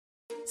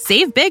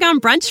Save big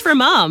on brunch for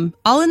mom,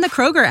 all in the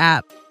Kroger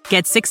app.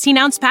 Get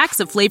 16-ounce packs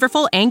of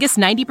flavorful Angus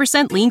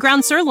 90% lean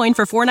ground sirloin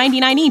for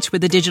 $4.99 each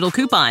with a digital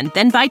coupon.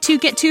 Then buy 2,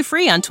 get 2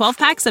 free on 12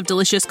 packs of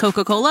delicious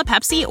Coca-Cola,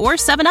 Pepsi, or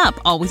 7-Up,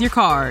 all with your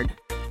card.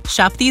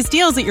 Shop these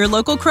deals at your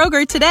local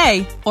Kroger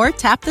today, or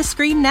tap the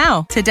screen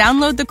now to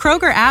download the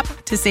Kroger app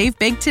to save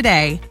big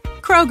today.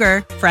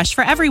 Kroger, fresh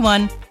for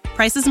everyone.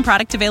 Prices and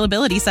product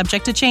availability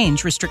subject to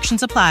change.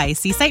 Restrictions apply.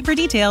 See site for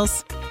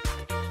details.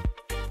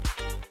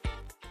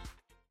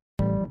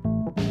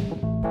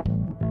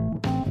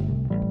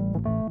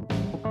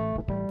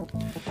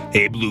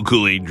 Hey, Blue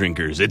Kool-Aid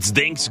drinkers, it's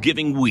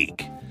Thanksgiving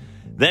week.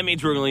 That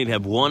means we're going to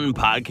have one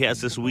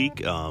podcast this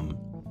week,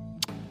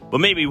 but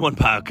maybe one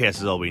podcast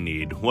is all we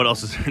need. What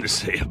else is there to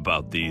say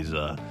about these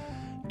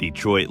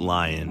Detroit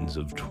Lions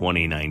of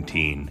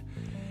 2019?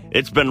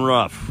 It's been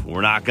rough.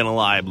 We're not going to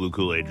lie, Blue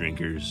Kool-Aid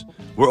drinkers.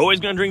 We're always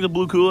going to drink the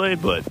Blue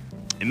Kool-Aid, but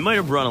it might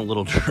have run a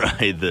little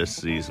dry this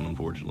season,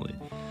 unfortunately,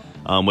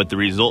 with the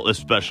result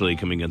especially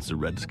coming against the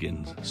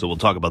Redskins. So we'll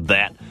talk about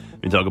that.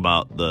 We talk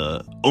about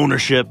the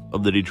ownership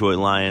of the Detroit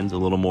Lions a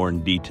little more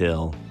in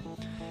detail.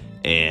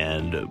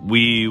 And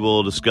we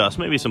will discuss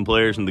maybe some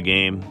players in the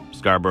game,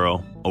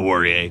 Scarborough,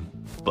 Aurier.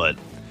 But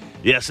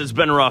yes, it's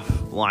been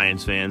rough,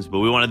 Lions fans. But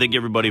we want to thank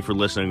everybody for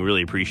listening.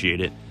 Really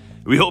appreciate it.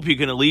 We hope you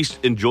can at least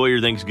enjoy your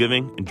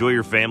Thanksgiving, enjoy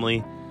your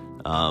family,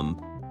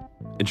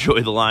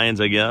 enjoy the Lions,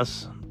 I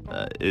guess.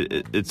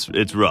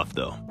 It's rough,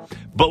 though.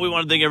 But we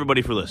want to thank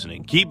everybody for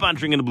listening. Keep on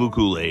drinking the Blue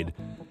Kool-Aid.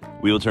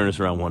 We will turn this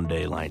around one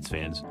day, Lions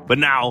fans. But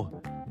now,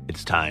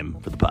 it's time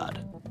for the pod.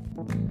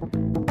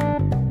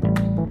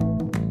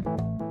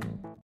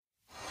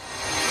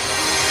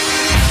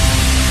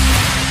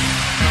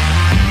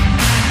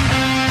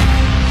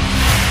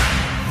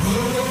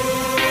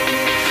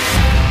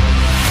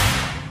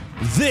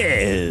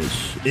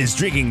 This is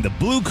Drinking the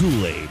Blue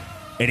Kool-Aid,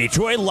 a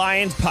Detroit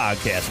Lions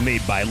podcast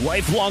made by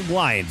lifelong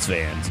Lions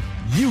fans.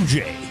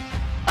 UJ.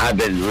 I've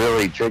been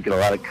really drinking a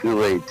lot of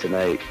Kool-Aid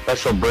tonight.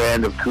 Special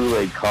brand of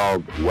Kool-Aid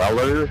called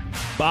Weller.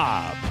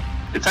 Bob.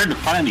 It's hard to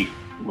find any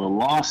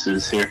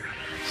losses here.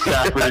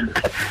 Stafford,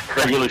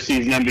 regular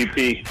season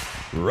MVP.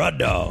 Rud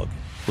Dog.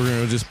 We're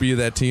going to just be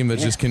that team that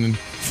just can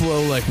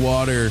flow like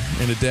water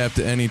and adapt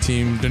to any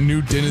team. The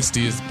new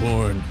dynasty is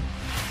born.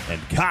 And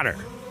Connor.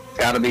 It's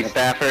got to be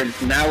Stafford.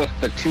 Now with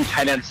the 2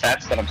 tight end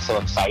sets that I'm so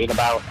excited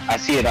about, I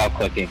see it all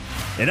clicking.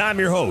 And I'm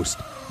your host,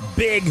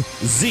 Big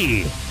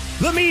Z.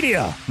 The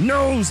media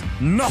knows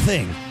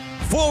nothing.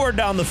 Forward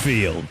down the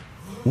field.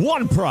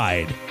 One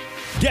pride.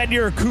 Get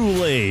your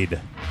Kool-Aid.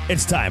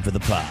 It's time for the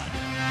pod.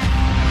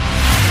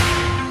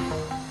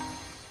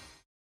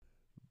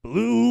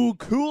 Blue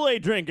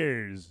Kool-Aid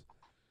drinkers.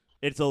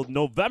 It's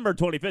November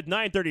 25th,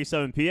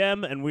 9:37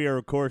 p.m., and we are,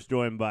 of course,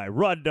 joined by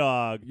Rud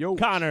Dog,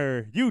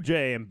 Connor,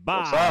 UJ, and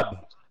Bob. What's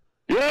up?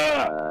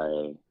 Yeah.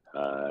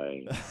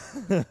 Hi.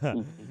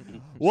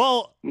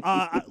 Well,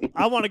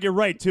 I want to get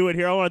right to it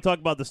here. I want to talk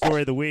about the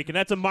story of the week, and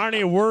that's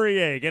Amani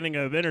Aurier getting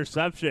an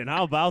interception.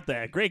 How about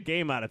that? Great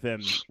game out of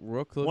him.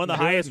 One of the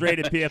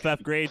highest-rated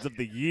PFF grades of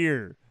the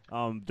year.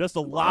 Just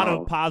a lot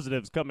of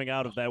positives coming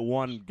out of that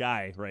one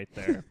guy right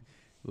there.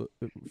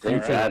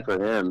 Thank God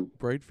for him.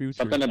 Bright future.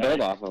 Something to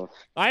build off of.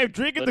 I am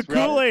drinking the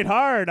Kool-Aid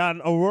hard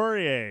on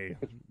Aurier.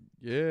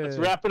 Yeah. Let's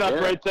wrap it up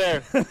right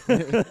there.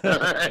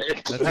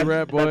 That's a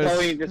wrap, boys. That's all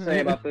we need to say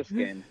about this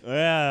game.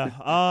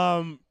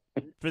 Yeah.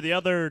 For the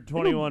other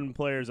 21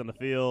 players on the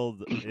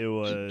field, it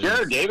was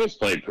Jared Davis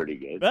played pretty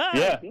good.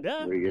 Yeah.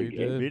 Pretty good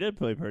game. We did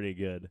play pretty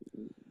good.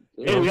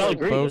 Hey, we all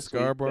agree. Bo this week that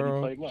he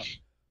Scarborough. played well.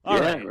 All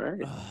Yeah, right.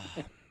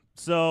 right.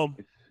 So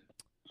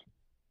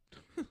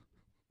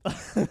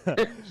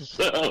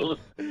So,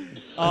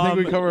 I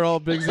think we covered all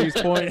Big Z's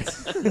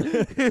points.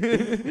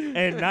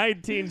 in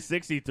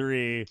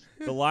 1963,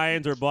 the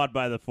Lions were bought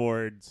by the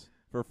Fords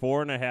for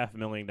 $4.5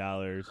 million.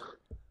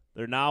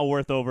 They're now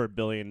worth over $1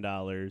 billion.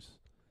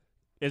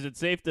 Is it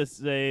safe to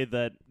say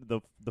that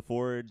the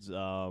Fords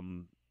have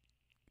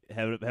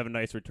a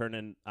nice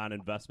return on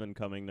investment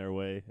coming their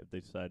way if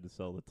they decide to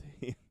sell the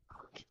team?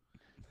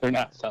 They're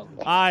not selling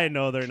it. I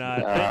know they're not.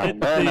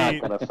 They're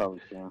not going to sell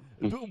the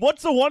team.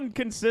 What's the one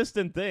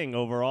consistent thing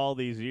over all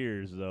these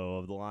years, though,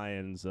 of the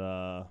Lions?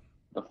 The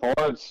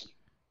Fords.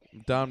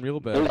 Don There's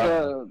Muehlbach.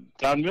 a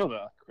Down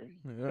Milbaugh.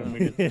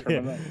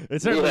 Yeah.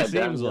 It certainly yeah,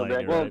 seems like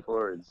it. Right?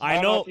 Forwards. I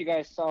don't know know. if you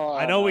guys saw.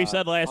 I know we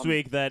said last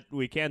week that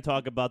we can't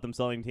talk about them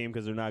selling team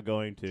because they're not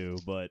going to,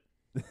 but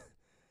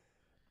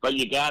But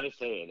you got to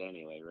say it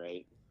anyway,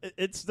 right?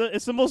 it's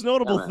the most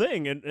notable Yeah.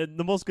 thing and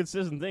the most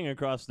consistent thing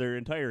across their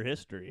entire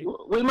history.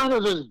 We might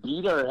as well just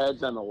beat our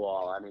heads on the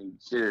wall. I mean,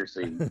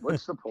 seriously,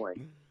 what's the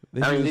point?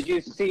 They I mean, just Did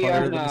you see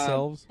fire on,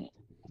 themselves?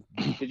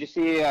 Did you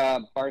see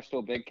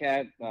Barstool Big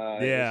Cat?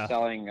 Yeah. Is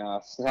selling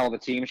sell the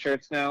team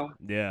shirts now.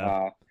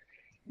 Yeah.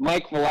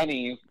 Mike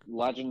Valeni,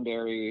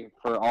 legendary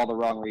for all the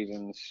wrong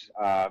reasons,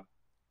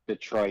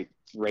 Detroit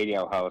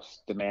radio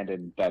host,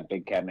 demanded that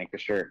Big Cat make the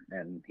shirt,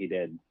 and he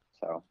did.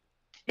 So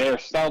There are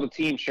still the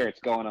team shirts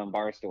going on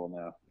Barstool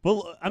now.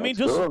 Well, I mean,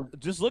 That's cool.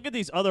 just look at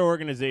these other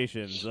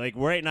organizations. Like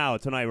right now,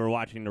 tonight, we're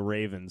watching the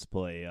Ravens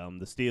play,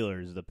 the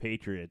Steelers, the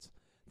Patriots.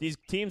 These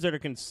teams that are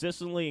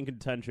consistently in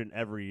contention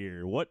every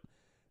year. What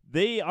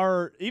they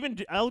are, even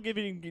I'll give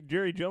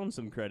Jerry Jones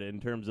some credit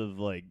in terms of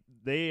like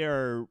they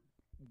are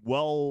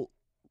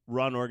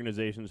well-run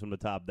organizations from the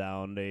top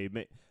down.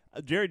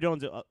 Jerry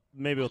Jones,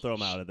 maybe we'll throw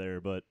him out of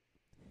there, but.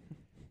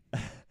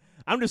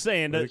 I'm just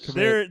saying that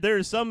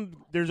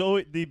there's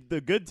always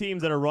the good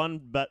teams that are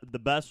run the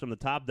best from the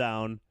top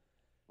down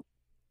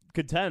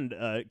contend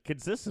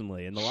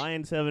consistently, and the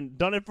Lions haven't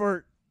done it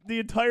for the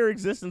entire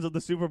existence of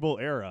the Super Bowl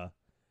era.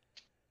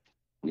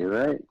 You're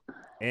right.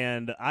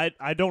 And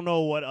I don't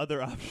know what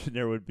other option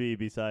there would be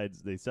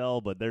besides they sell,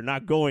 but they're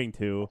not going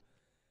to.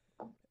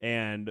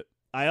 And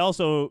I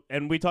also,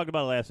 and we talked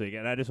about it last week,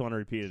 and I just want to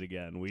repeat it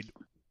again.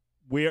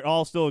 We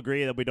all still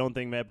agree that we don't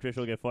think Matt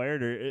Patricia will get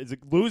fired, or is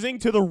losing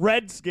to the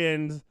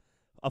Redskins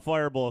a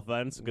fireable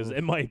offense? Because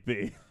it might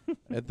be.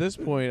 At this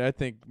point, I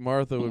think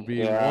Martha would be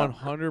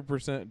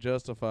 100%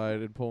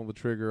 justified in pulling the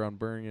trigger on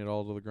burning it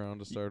all to the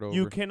ground to start over.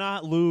 You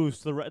cannot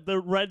lose. The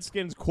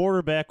Redskins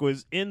quarterback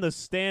was in the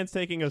stands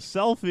taking a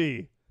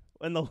selfie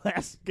in the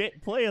last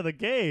play of the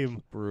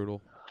game.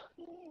 Brutal.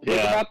 Think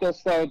about this,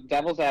 though,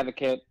 devil's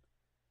advocate.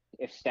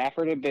 If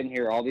Stafford had been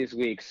here all these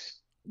weeks,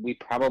 we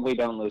probably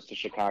don't lose to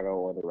Chicago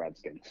or the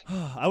Redskins.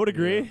 I would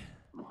agree.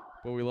 Yeah.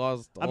 But we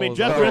lost. I mean,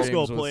 Jeff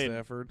Driscoll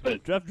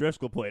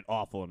played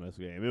awful in this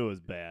game. It was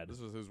bad. This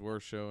was his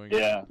worst showing.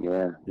 Yeah.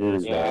 Yeah.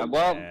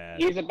 Well, bad.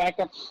 he's a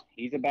backup.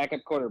 He's a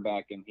backup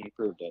quarterback, and he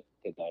proved it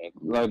today,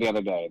 or the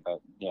other day. But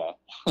yeah.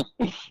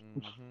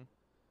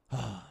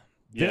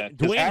 Yeah,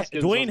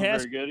 Dwayne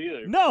Haskins very good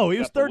either. No, he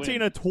was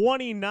 13 of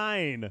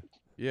 29.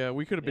 Yeah,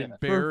 we could have been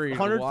buried.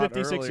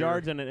 156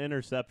 yards and an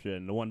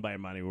interception, the one by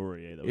Monty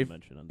Rourier that was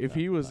mentioned. If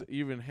he was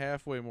even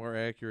halfway more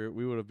accurate,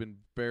 we would have been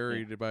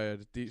buried by a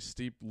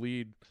steep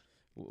lead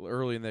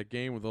early in that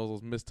game with all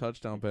those missed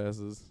touchdown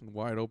passes and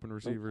wide open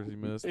receivers he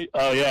missed.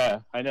 Oh yeah,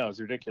 I know, it's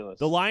ridiculous.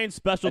 The Lions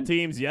special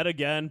teams yet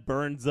again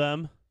burns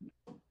them.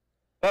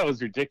 That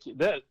was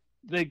ridiculous.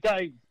 The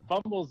guy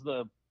fumbles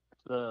the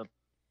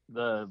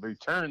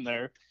return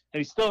there, and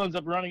he still ends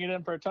up running it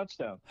in for a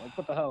touchdown. Like,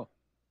 what the hell?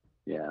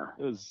 Yeah.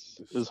 It was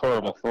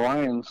horrible. The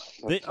Lions.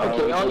 Okay,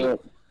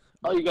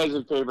 all you guys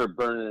in favor of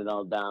burning it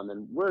all down,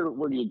 then where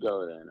do you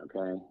go then,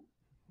 okay?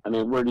 I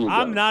mean, where do you go?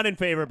 I'm not in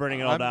favor of burning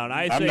it all down.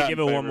 I say give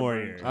it one more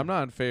year. I'm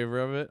not in favor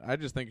of it. I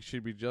just think it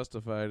should be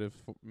justified if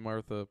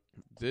Martha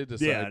did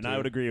decide Yeah, and to. I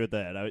would agree with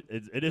that.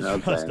 It is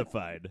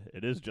justified.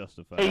 It is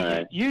justified.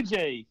 Hey,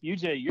 UJ,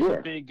 you're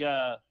a big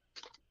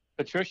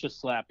Patricia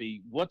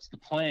slappy. What's the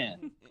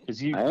plan?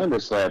 Because I am a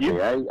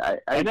slappy.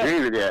 I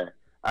agree with you.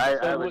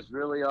 I was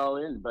really all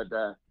in, but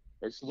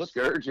it's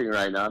discouraging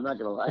right now. I'm not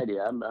going to lie to you.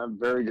 I'm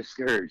very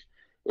discouraged.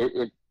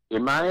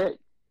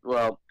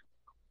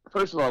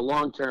 First of all,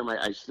 long term,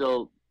 I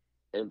still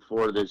am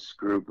for this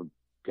group of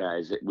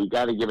guys. We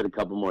got to give it a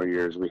couple more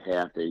years. We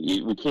have to.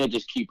 We can't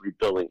just keep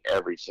rebuilding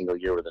every single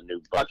year with a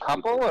new bunch. A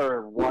couple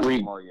or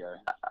one more year?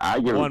 I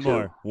give one him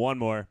more. two. One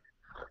more.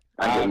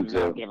 I give him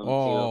two. Give him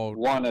two.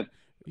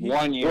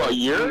 One year. Well,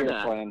 you're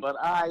not, plan. but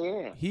I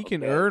am. He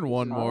can earn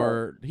one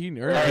more. He can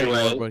earn Anyway,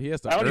 one more, but he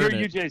has to I want earn to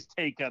hear it. UJ's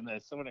take on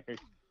this. I want to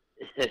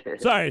hear.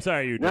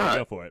 Sorry, you No.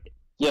 go for it.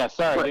 Yeah,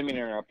 sorry, But- I didn't mean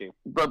to interrupt you.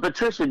 But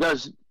Patricia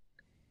does.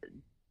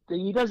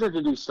 He does have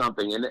to do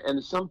something,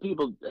 and some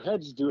people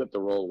heads do have to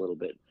roll a little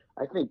bit.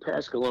 I think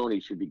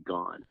Pasqualoni should be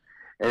gone.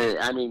 And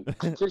I mean,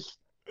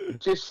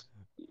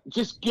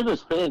 just give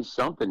us fans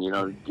something,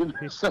 Give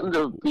us something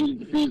to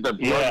feed the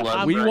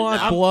bloodlust. We right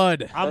want now.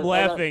 blood. I'm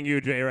laughing,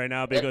 UJ, right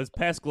now because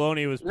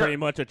Pasqualoni was pretty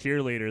much a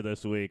cheerleader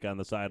this week on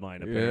the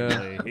sideline.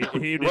 Apparently,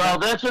 he did Well,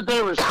 not- that's what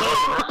they were saying.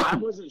 I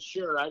wasn't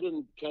sure. I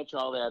didn't catch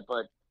all that,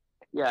 but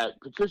yeah,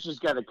 Patricia's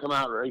got to come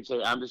out and say,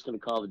 "I'm just going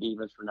to call the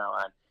defense from now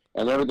on,"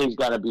 and everything's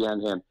got to be on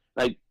him.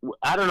 Like,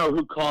 I don't know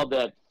who called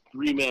that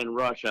 3-man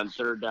rush on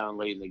third down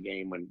late in the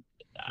game when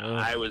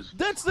I was.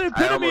 That's the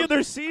epitome almost- of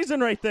their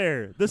season right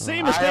there. The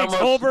same I mistakes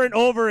almost- over and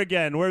over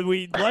again, where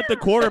we let the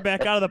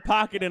quarterback out of the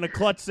pocket in a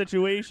clutch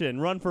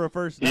situation, run for a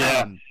first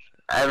down.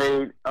 I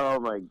mean, oh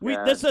my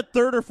God. That's the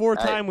third or fourth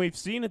time we've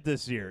seen it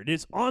this year. It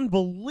is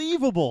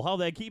unbelievable how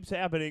that keeps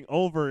happening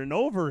over and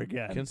over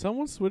again. Can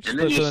someone switch And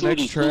to then you the see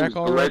next these track teams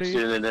already?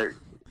 blitzing and they're,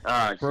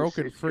 it's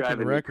Broken it's freaking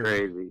driving me record.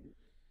 Crazy.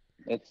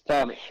 It's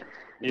tough.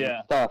 Yeah.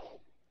 It's tough.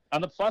 On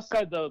the plus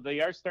side, though,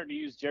 they are starting to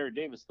use Jared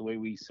Davis the way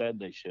we said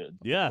they should.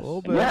 Yes. A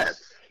little bit. Yes,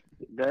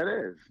 that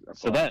is.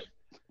 So that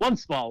one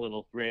small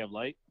little ray of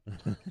light.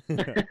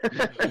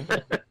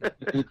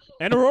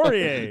 And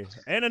Aurier.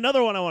 And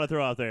another one I want to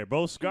throw out there,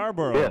 Bo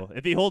Scarborough.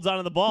 If he holds on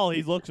to the ball,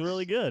 he looks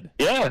really good.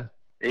 Yeah.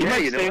 He Yeah,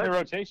 might you know stay in what? the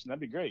rotation. That'd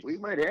be great. We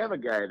might have a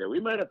guy there. We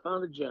might have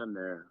found a gem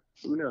there.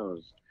 Who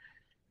knows?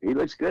 He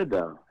looks good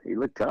though. He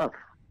looked tough.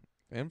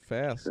 And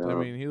fast. So- I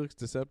mean, he looks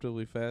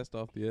deceptively fast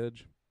off the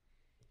edge.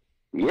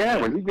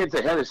 Yeah, when he gets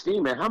ahead of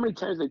steam, man, how many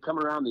times they come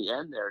around the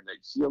end there and they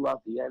seal off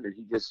the end and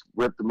he just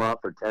ripped them off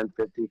for 10,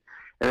 50.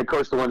 And, of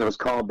course, the one that was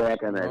called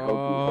back on that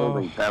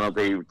holding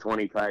penalty,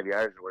 25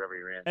 yards or whatever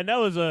he ran. And that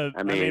was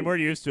I mean, we're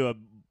used to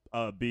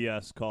a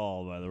BS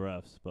call by the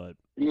refs, but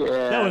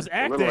yeah, that was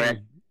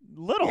acting.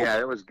 Little. Yeah,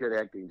 that was good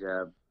acting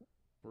job.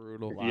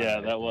 Brutal.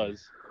 Yeah, that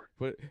was.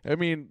 But, I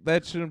mean,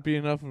 that shouldn't be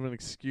enough of an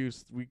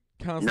excuse. We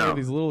constantly have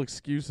these little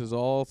excuses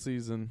all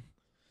season.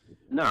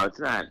 No, it's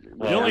not.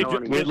 The only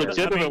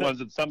legitimate ones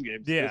in some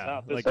games.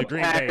 Yeah, like the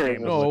Green Bay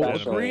game. No,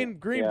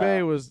 Green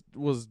Bay was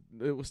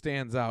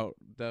stands out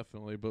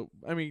definitely. But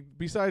I mean,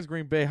 besides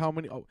Green Bay, how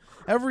many?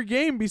 Every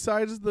game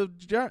besides the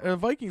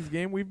Vikings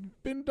game,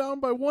 we've been down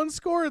by one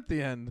score at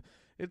the end.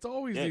 It's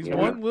always these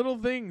one little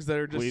things that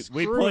are just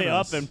we play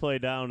us. up and play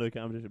down to the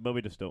competition, but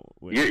we just don't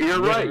win. You're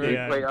right. We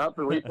play up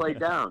and we play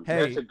down.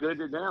 Hey, that's a good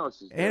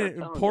analysis.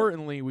 And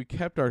importantly, we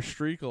kept our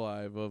streak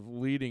alive of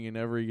leading in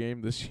every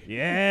game this year.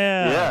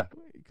 Yeah.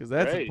 Because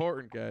that's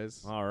important,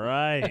 guys. All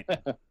right.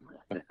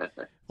 If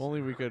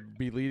only we could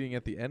be leading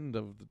at the end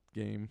of the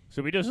game.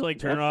 So we just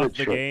turn off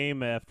the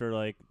game after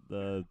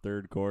the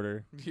third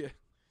quarter. Yeah.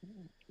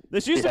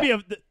 This used to be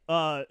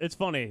it's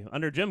funny.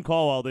 Under Jim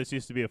Caldwell, this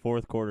used to be a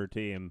fourth quarter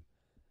team.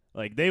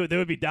 Like they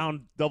would be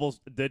down double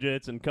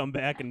digits and come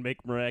back and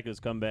make miraculous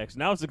comebacks.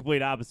 Now it's the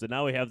complete opposite.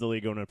 Now we have the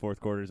league going in fourth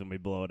quarters and we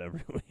blow it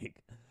every week.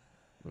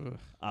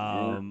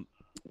 And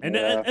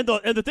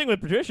the thing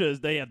with Patricia is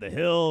they have the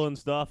hill and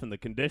stuff and the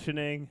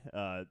conditioning.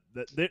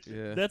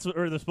 That's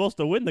where they're supposed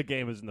to win the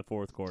game is in the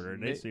fourth quarter,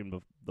 and they seem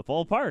to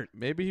fall apart.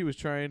 Maybe he was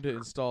trying to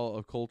install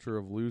a culture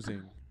of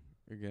losing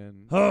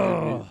again.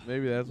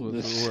 Maybe that's what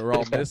we're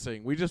all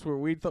missing. We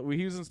thought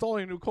he was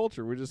installing a new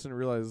culture. We just didn't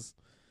realize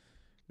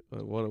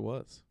what it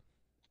was.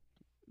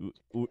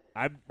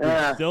 I'm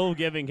still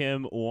giving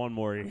him one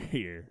more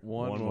year.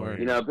 One more.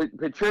 You know, but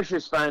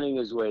Patricia's finding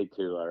his way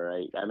too. All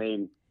right. I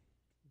mean,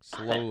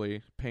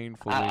 slowly,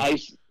 painfully.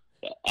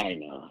 I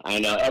know.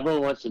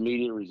 Everyone wants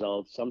immediate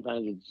results.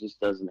 Sometimes it just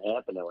doesn't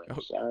happen that way.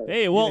 I'm sorry.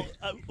 Hey, well,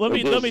 let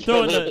me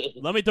throw in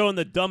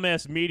the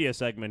dumbass media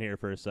segment here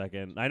for a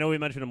second. I know we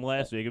mentioned him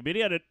last week, but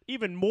he had an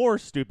even more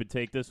stupid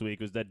take this week.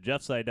 Was that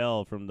Jeff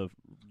Seidel from the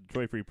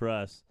Detroit Free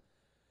Press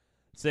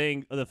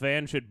saying the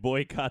fans should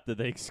boycott the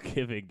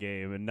Thanksgiving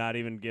game and not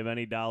even give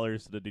any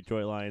dollars to the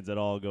Detroit Lions at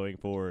all going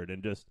forward,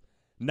 and just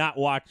not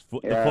watch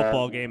the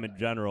football game in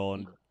general.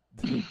 And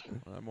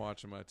I'm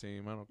watching my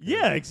team. I don't care.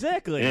 Yeah,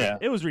 exactly. Yeah.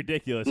 It was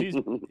ridiculous.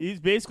 He's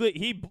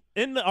basically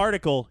in the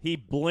article he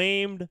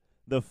blamed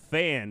the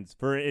fans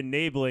for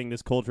enabling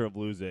this culture of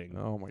losing.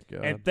 Oh my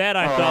god! And that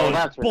I thought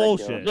was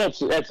bullshit.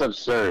 That's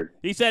absurd.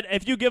 He said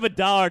if you give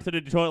 $1 to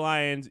the Detroit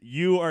Lions,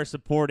 you are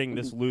supporting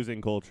this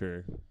losing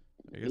culture.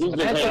 He's been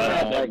hanging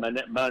out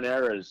like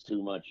Monera's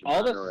too much.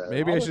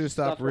 Maybe I should have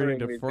stopped reading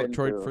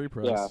Detroit Free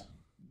Press. Yeah.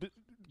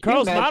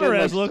 Carlos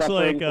Monarez looks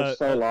like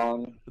so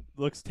long.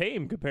 Looks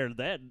tame compared to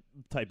that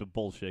type of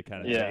bullshit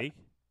kind of take.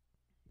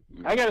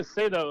 I gotta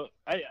say though,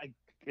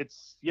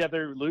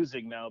 they're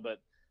losing now, but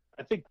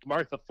I think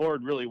Martha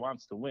Ford really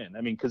wants to win.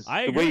 I mean, because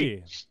I agree.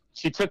 Way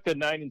she took the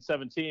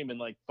 9-7 team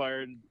and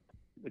fired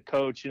the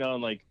coach, and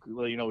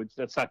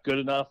that's not good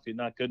enough. You're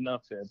not good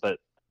enough, but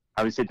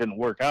obviously it didn't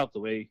work out the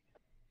way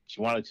she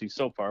wanted to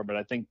so far. But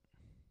I think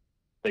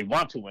they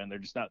want to win. They're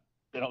just not.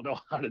 They don't know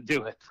how to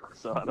do it.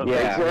 So I don't know.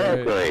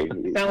 Exactly.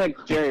 It's not like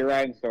Jerry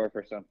Reinsdorf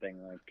or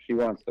something. Like she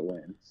wants to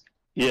win.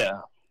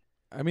 Yeah.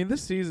 I mean,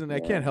 this season, I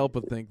can't help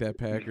but think that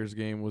Packers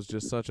game was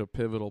just such a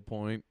pivotal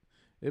point.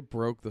 It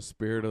broke the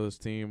spirit of this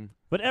team.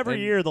 But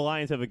every year the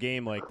Lions have a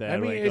game like that. I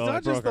mean, it's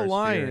not just the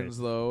Lions,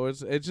 spirit. though.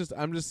 It's just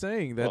I'm just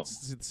saying that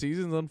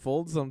seasons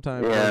unfold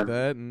sometimes like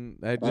that, and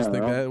I just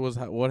think that was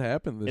what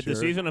happened this year. If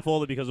the season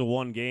unfolded because of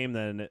one game,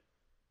 then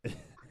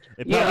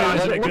it probably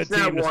wasn't a good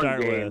team to start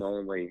with.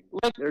 Only.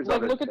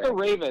 Look at the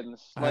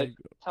Ravens.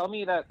 Tell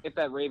me that if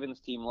that Ravens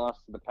team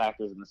lost to the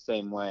Packers in the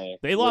same way,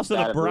 they lost to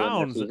the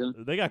Browns.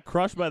 They got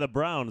crushed by the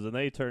Browns, and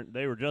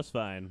they were just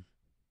fine.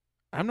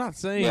 I'm not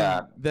saying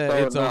that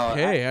it's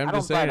okay. I'm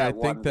just saying I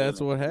think that's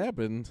what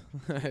happened.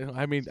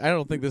 I mean, I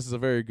don't think this is a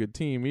very good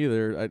team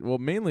either.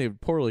 Mainly a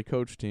poorly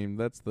coached team.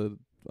 That's the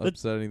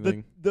upsetting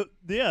thing.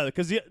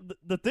 Because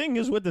the thing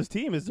is with this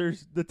team is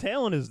the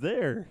talent is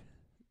there.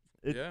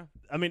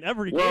 I mean,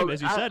 every game,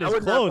 as you said, is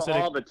close.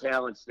 All the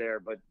talent's there,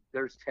 but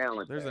there's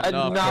talent. There's there.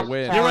 enough to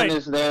win. Talent You're right.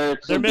 is there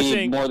to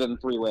be more than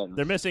 3 wins.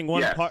 They're missing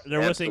one part.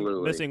 They're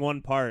absolutely. missing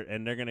one part,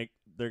 and they're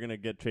gonna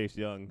get Chase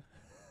Young.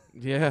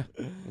 Yeah,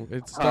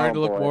 it's starting to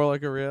look more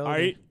like a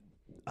reality.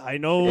 I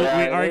know we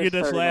argued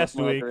this last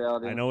week.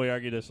 I know we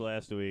argued this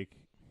last week.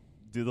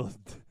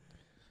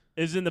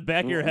 Is in the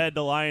back of your head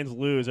the Lions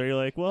lose? Are you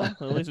like, well,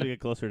 at least we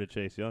get closer to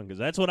Chase Young? Because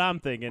that's what I'm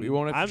thinking. We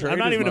won't have to trade I'm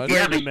not as even much.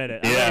 afraid to admit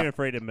it. I'm not even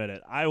afraid to admit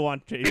it. I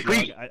want Chase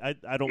Young.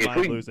 I don't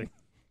mind losing.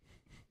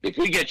 If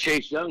we get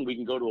Chase Young, we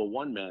can go to a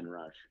one-man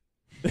rush.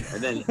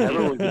 And then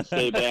everyone can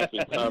stay back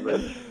and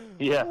cover.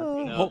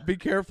 Yeah. Be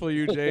careful,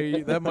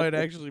 UJ. That might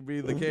actually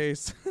be the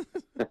case.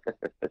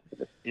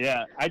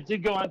 Yeah, I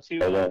did go on to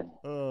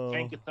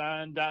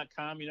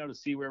tankathon.com, to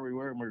see where we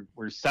were. And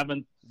we're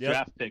 7th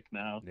draft pick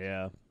now.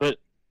 Yeah. But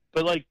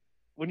like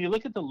when you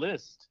look at the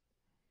list,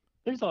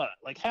 there's a lot.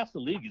 Like half the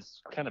league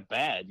is kind of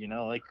bad. You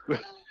know, like we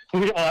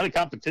have a lot of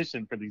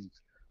competition for these.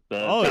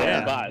 Oh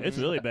yeah, spots. it's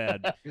really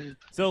bad.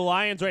 So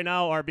Lions right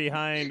now are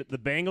behind the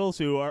Bengals,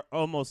 who are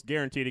almost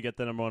guaranteed to get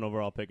the number 1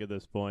 overall pick at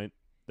this point.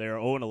 They're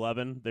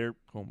 0-11.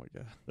 Oh my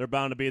god. They're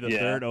bound to be the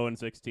third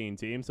 0-16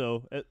 team.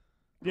 So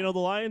the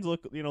Lions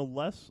look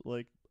less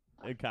like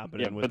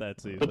incompetent with that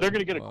season. But they're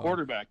going to get a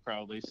quarterback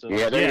probably. So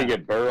Yeah, they're going to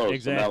get Burrows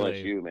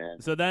exactly. from LSU, man.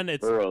 So then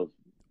it's Burrows.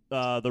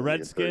 the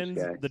Redskins,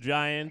 guy. the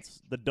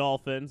Giants, the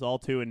Dolphins, all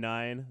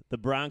 2-9. The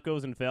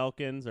Broncos and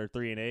Falcons are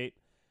 3-8.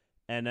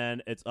 And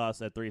then it's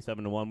us at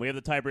 3-7-1. We have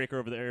the tiebreaker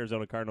over the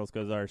Arizona Cardinals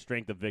because our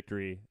strength of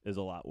victory is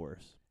a lot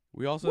worse.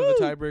 We also have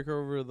the tiebreaker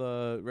over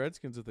the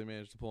Redskins if they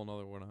manage to pull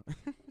another one out.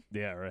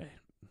 Yeah, right.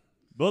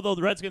 But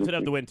the Redskins would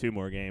have to win 2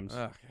 more games.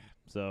 Okay.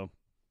 So,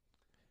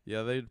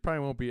 yeah, they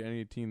probably won't beat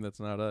any team that's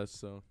not us.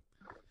 So,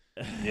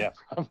 yeah,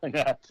 probably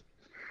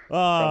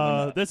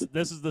not. This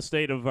is the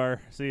state of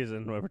our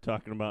season. What we're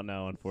talking about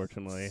now,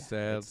 unfortunately.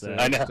 sad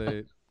I know.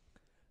 state.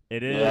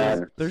 It is. Yeah.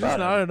 There's just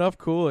not enough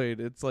Kool-Aid.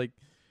 It's like,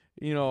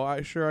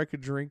 I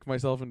could drink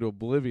myself into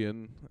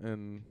oblivion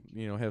and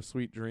have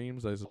sweet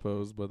dreams, I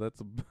suppose, but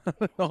that's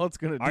about all it's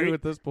gonna do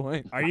at this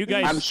point. Are you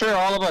guys? I'm sure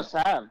all of us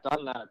have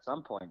done that at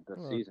some point this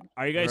season.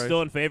 Are you guys Right.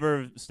 still in favor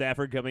of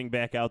Stafford coming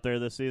back out there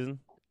this season?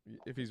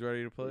 If he's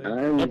ready to play,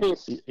 If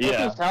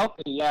he's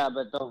healthy, yeah,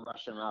 but don't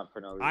rush him out for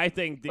no reason. I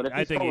think. But if I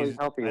he's think totally he's.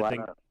 healthy, I why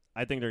think. not?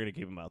 I think they're gonna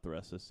keep him out the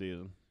rest of the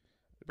season.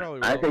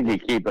 probably I will. think you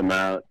keep him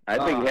out. I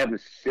think have him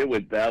sit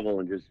with Bevel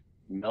and just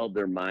meld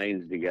their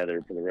minds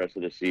together for the rest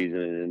of the season,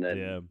 and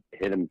then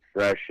hit him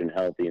fresh and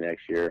healthy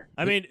next year.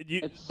 I mean,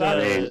 It's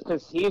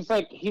because he's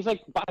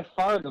like by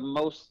far the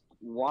most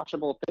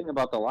watchable thing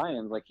about the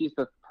Lions. Like he's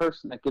the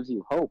person that gives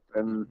you hope,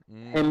 and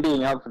him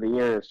being out for the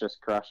year is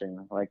just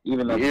crushing. Like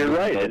even though You're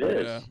right, it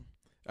is. Yeah.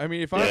 I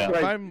mean, if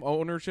I'm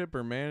ownership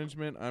or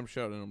management, I'm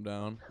shutting him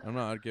down. I'm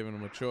not giving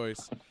him a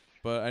choice.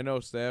 But I know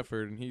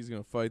Stafford, and he's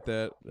going to fight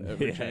that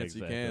every chance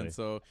he can.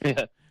 So,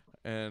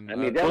 and I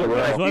mean,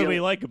 that's what we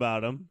like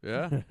about him.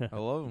 Yeah, I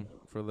love him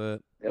for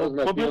that.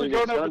 Well, Billy,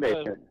 going over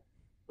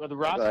the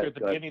roster ahead, at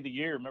the beginning of the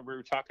year, remember we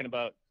were talking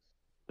about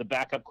the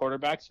backup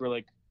quarterbacks? We're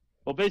like,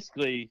 well,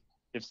 basically,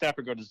 if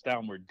Stafford goes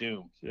down, we're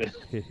doomed.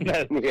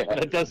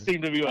 that does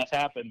seem to be what's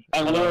happened.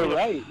 And we're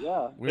right,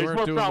 yeah. We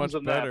weren't doing much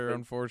better,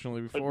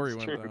 unfortunately, before he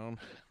went down.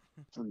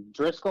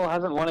 Driscoll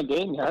hasn't won a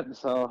game yet,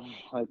 so,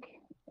 I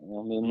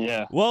mean...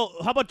 Yeah. Well,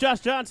 how about Josh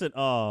Johnson?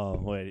 Oh,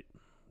 wait.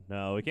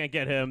 No, we can't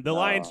get him. The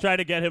Lions tried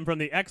to get him from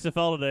the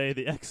XFL today.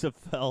 The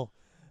XFL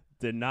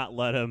did not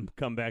let him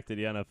come back to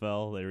the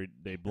NFL.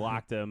 They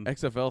blocked him.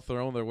 XFL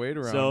throwing their weight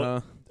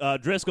around, So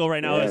Driscoll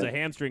right now has a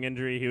hamstring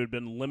injury. He would have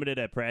been limited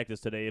at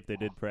practice today if they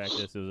did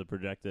practice. It was a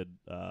projected.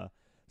 Well,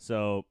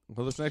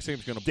 this next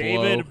game's going to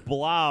David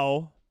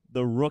Blau,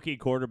 the rookie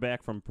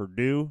quarterback from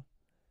Purdue,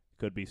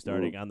 could be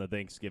starting on the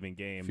Thanksgiving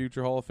game.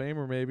 Future Hall of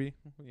Famer, maybe.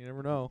 You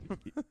never know.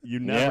 You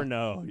never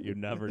know. You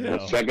never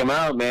know. Check him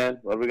out, man.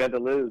 What do we got to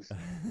lose?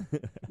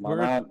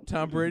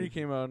 Tom Brady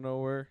came out of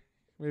nowhere.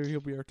 Maybe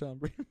he'll be our Tom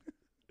Brady.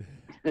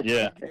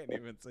 Yeah. I can't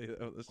even say that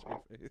with a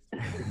straight face.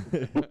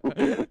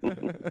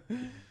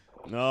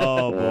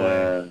 Oh,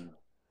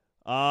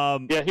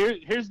 boy. Yeah,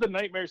 here's the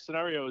nightmare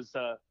scenario is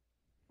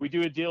we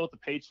do a deal with the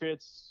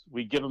Patriots.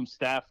 We give them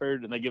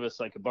Stafford, and they give us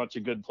like a bunch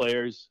of good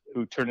players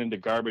who turn into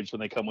garbage when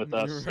they come with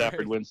us. Right.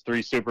 Stafford wins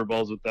 3 Super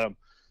Bowls with them.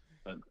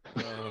 I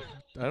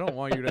don't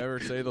want you to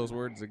ever say those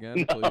words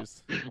again,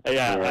 please.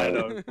 Yeah, I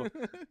know.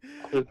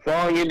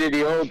 Falling into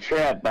the old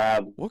trap,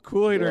 Bob. What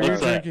Kool-Aid are you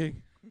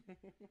drinking?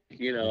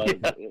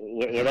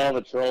 What all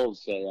the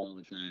trolls say all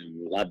the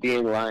time, about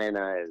being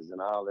lionized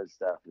and all this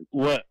stuff.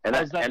 What? And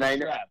How's that I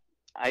trap?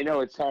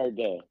 know it's hard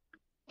to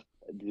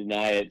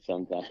deny it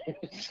sometimes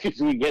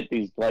because we get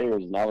these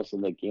players and all of a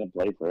sudden they can't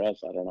play for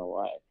us. I don't know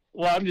why.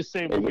 Well, I'm just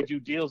saying when we do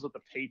deals with the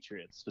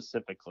Patriots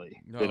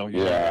specifically, they don't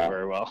do that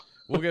very well.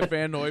 We'll get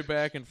Van Noy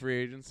back in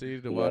free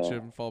agency to watch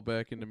him fall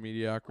back into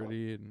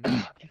mediocrity. And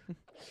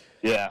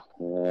yeah.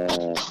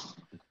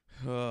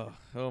 Oh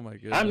my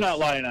goodness. I'm not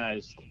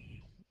lionized.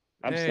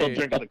 I'm still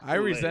drinking the Kool-Aid. I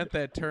resent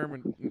that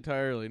term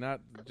entirely,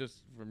 not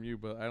just from you,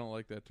 but I don't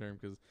like that term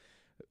because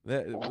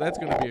that's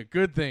going to be a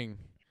good thing.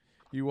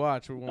 You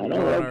watch when we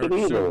go on our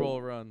Super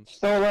Bowl runs.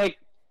 So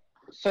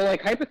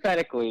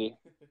hypothetically,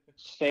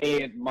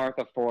 say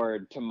Martha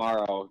Ford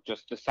tomorrow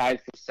just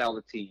decides to sell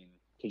the team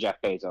to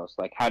Jeff Bezos.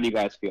 Like, how do you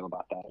guys feel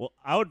about that? Well,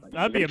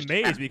 I'd be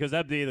amazed because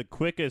that'd be the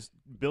quickest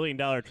 $1 billion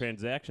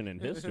transaction in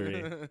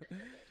history.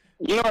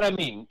 You know what I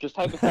mean? Just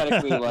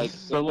hypothetically, like,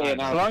 so as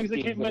long as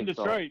they keep him in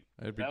Detroit,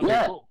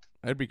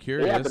 I'd be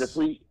curious. Yeah,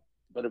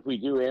 but if we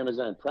do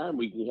Amazon Prime,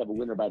 we can have a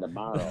winner by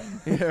tomorrow.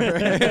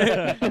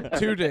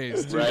 2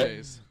 days. 2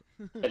 days.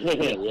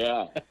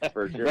 Yeah,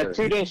 for sure. That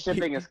 2-day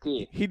shipping is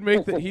key. He'd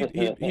make the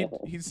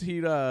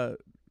he'd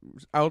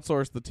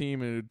outsource the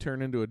team and it would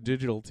turn into a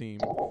digital team.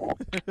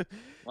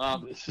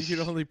 Well, he could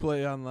only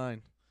play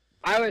online.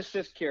 I was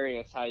just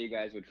curious how you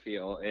guys would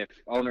feel if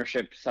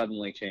ownership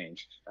suddenly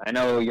changed. I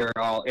know you're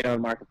all in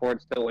on Market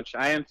Ford still, which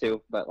I am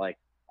too, but like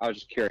I was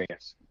just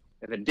curious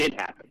if it did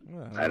happen.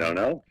 I don't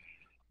know.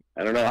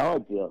 I don't know how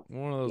I'd feel.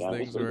 One of those Yeah,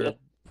 things we'll where see. I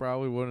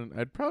probably wouldn't.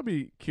 I'd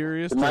probably be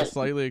curious My- to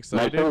slightly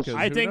excited. first- 'cause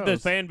I who think the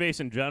knows? fan base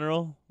in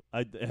general,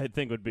 I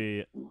think would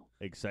be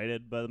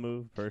excited by the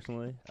move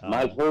personally.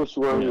 My first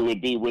worry would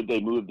be, would they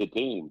move the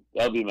team?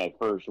 That would be my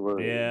first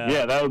worry.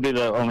 Yeah, that would be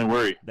the only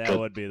worry. that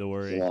would be the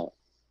worry. Yeah.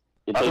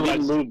 If they didn't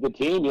Otherwise- move the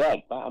team, yeah,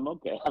 I'm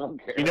okay. I don't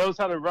care. He knows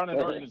how to run an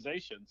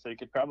organization, so he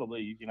could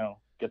probably,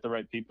 get the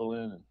right people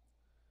in,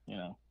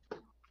 and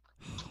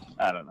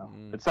I don't know.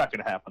 It's not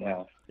going to happen.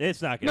 Yeah.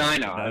 It's not No,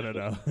 going I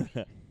know.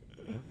 No.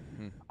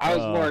 I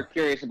was more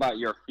curious about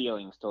your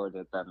feelings towards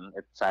it than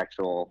its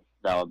actual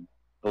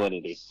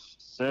validity.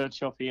 Search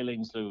your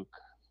feelings, Luke.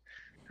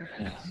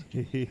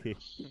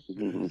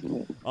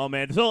 Oh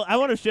man, so I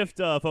want to shift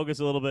focus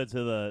a little bit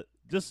to the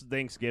just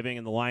Thanksgiving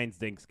and the Lions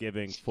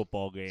Thanksgiving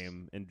football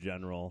game in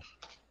general.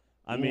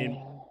 I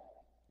mean,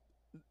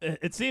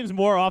 it seems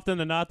more often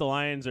than not the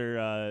Lions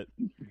are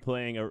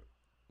playing a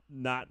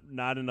not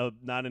in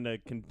a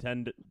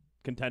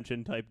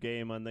contention type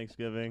game on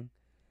Thanksgiving.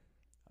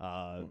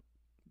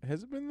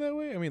 Has it been that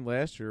way? I mean,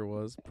 last year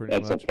was pretty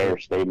That's much. a fair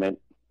statement.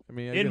 I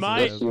mean, I in guess my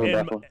it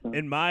is.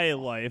 in my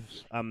life,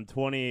 I'm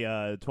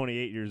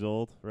 28 years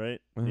old,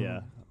 right?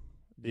 Yeah.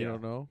 You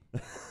don't know?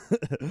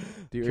 Trying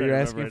You're to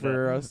asking remember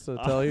for that. us to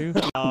tell you?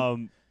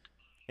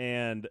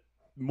 And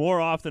more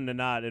often than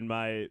not, in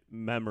my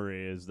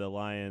memory, is the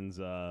Lions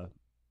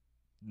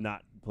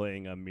not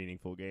playing a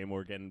meaningful game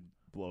or getting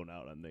blown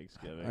out on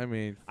Thanksgiving. I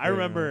mean, I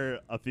remember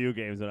a few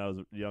games when I was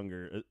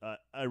younger.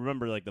 I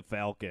remember like the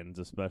Falcons,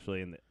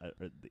 especially, and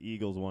the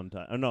Eagles one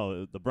time. Oh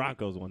no, the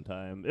Broncos one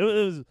time. It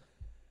was.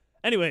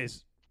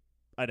 Anyways,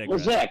 I Well,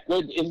 digress. Zach,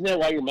 isn't that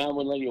why your mom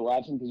wouldn't let you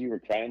watch them, because you were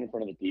crying in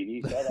front of the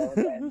TV set all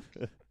the time?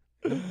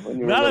 When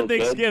you were a Not on little kid?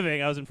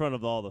 Thanksgiving. I was in front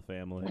of all the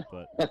family,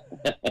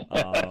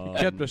 but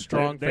Kept a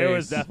strong there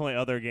was face. definitely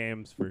other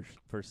games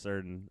for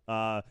certain.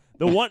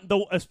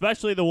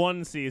 Especially the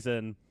one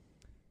season.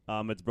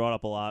 It's brought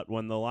up a lot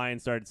when the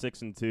Lions started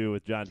 6-2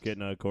 with John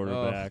Kitna at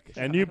quarterback,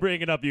 and you bring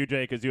it up,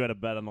 UJ, because you had a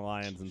bet on the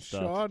Lions and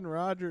stuff. Sean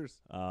Rogers.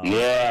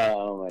 Yeah,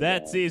 oh my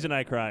That God. season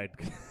I cried.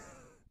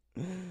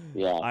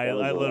 Yeah, I that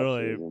was a rough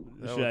literally season.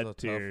 That was shed a tough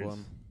tears.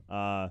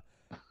 one.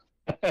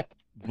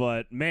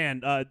 But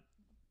man,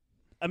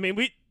 I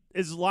mean,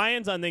 is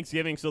Lions on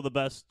Thanksgiving still the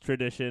best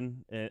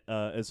tradition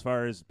as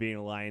far as being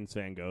a Lions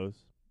fan goes?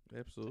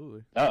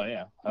 Absolutely. Oh,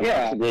 yeah.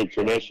 It's a great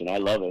tradition. I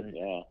love it.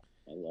 Yeah,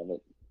 I love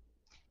it.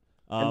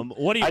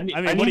 What do you? I need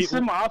what do you?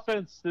 some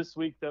offense this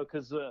week, though,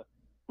 because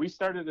we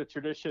started a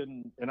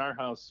tradition in our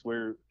house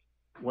where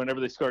whenever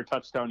they score a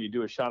touchdown, you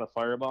do a shot of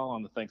Fireball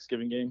on the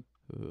Thanksgiving game.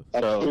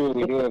 That's So- true.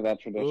 We do have that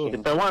tradition.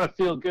 If I want to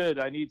feel good,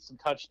 I need some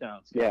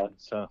touchdowns. Yeah.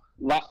 So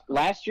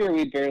Last year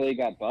we barely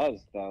got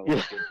buzzed though.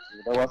 Yeah.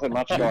 There wasn't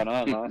much going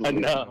on. I Honestly.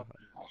 know.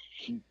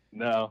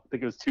 No, I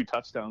think it was 2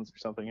 touchdowns or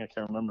something. I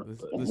can't remember.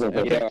 This, but-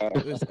 this, Yeah.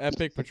 epic, this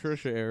epic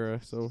Patricia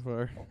era so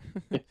far.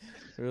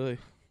 Really.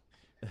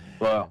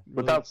 Well,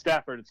 without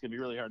Stafford, it's gonna be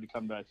really hard to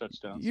come by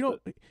touchdowns. You know,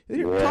 but-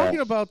 you're Yeah. talking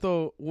about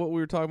though what we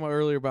were talking about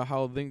earlier about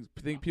how think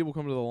people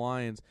come to the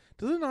Lions.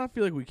 Does it not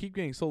feel like we keep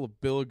getting sold a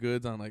bill of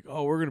goods on like,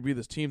 oh, we're gonna be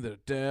this team that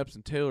adapts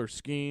and tailors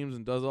schemes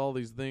and does all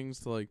these things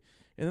to like,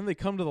 and then they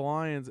come to the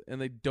Lions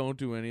and they don't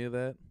do any of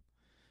that.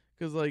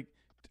 Because like,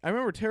 I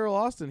remember Terrell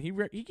Austin.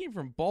 He came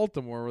from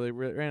Baltimore where they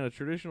ran a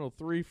traditional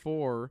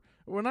 3-4.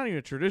 Well, not even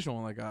a traditional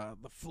one, like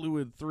the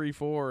fluid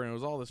 3-4, and it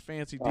was all this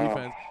fancy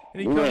defense.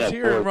 And he We ran comes a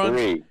here and runs.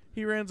 4-3.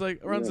 He runs ran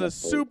a a 4-3.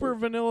 super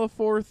vanilla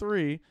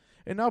 4-3,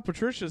 and now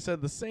Patricia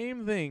said the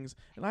same things,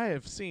 and I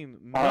have seen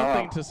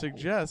nothing to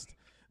suggest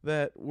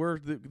that we're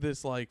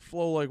this like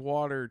flow like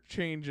water,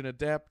 change and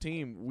adapt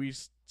team. We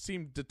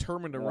seem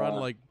determined to run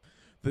like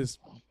this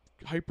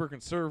hyper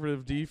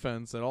conservative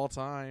defense at all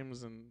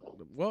times, and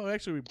well,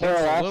 actually we blitzed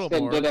Terrell a little Austin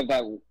more. did have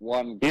that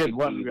one. He had good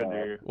one lead, good though.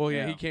 year. Well,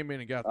 yeah, he came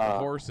in and got the Uh,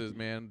 horses,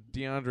 man.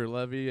 DeAndre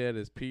Levy at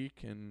his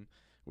peak, and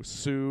with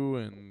Sue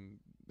and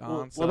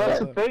Ansah. Well,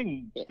 that's the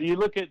thing. You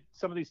look at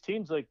some of these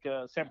teams like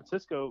San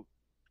Francisco.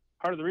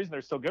 Part of the reason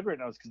they're so good right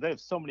now is because they have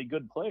so many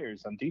good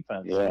players on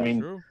defense. Yeah. I mean,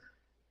 True.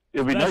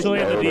 it'd be nice. Especially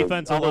to on the have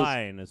defensive all those-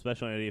 line.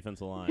 Especially on the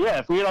defensive line. Yeah,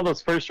 if we had all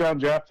those first-round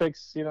draft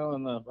picks,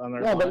 on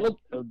our Yeah, but line, look,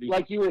 that would be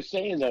like you were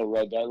saying though,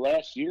 Red,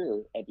 last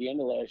year, at the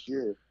end of last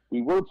year,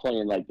 we were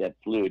playing like that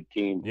fluid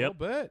team. Yep. I'll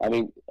bet. I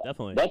mean,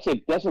 Definitely.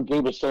 that's what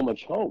gave us so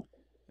much hope.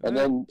 And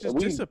That then just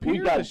we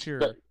disappeared got, this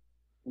year.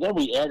 Then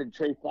we added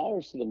Trey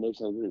Flowers to the mix.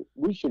 And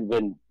we should have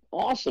been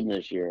awesome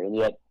this year, and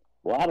yet,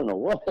 well, I don't know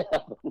what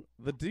happened.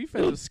 The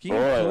defensive scheme Boy,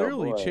 oh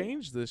clearly boy.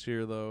 changed this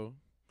year, though.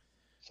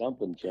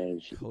 Something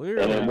changed.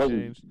 Clearly And it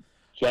wasn't changed.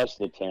 just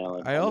the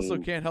talent. I also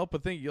mean, can't help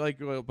but think, like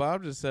what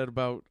Bob just said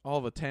about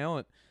all the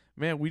talent.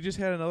 Man, we just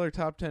had another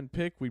top 10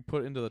 pick we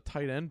put into the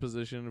tight end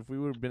position. If we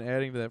would have been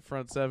adding to that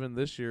front seven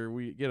this year,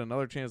 we get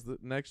another chance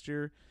next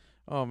year.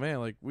 Oh, man,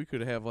 like we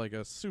could have like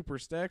a super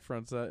stack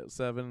front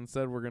seven.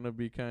 Instead, we're going to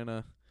be kind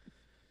of,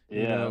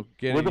 Yeah.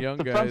 getting the young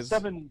front guys.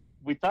 seven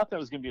we thought that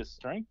was going to be a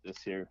strength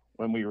this year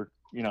when we were,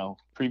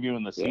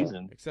 previewing the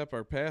season. Except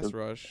our pass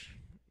rush.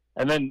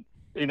 And then,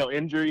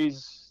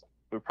 injuries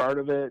were part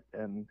of it,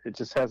 and it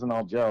just hasn't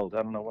all gelled.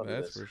 I don't know what it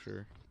is. That's for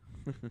sure.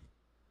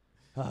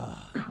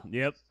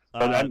 Yep.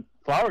 But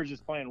Flowers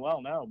just playing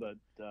well now, but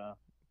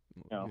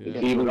He's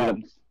even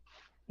going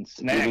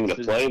to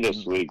play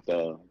this week,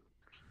 though.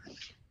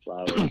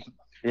 Flowers.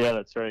 Yeah,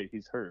 that's right.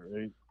 He's hurt,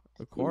 right?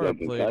 Aquara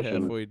played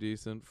halfway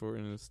decent for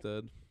it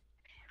instead.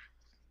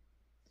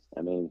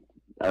 I mean,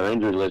 our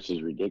injury list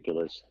is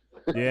ridiculous.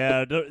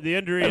 Yeah, the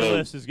injury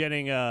list is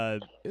getting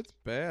it's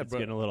bad. It's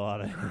getting a little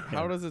out of hand.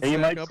 How does it you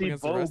stack might up see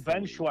against the Bo rest of the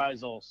league?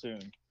 Benchweisel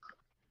soon.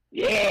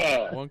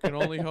 Yeah. One can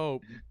only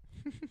hope.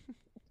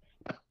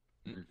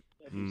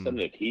 Something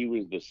like he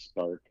was the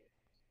spark.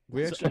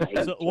 We actually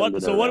So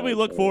what do we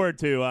look forward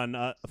to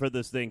on for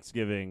this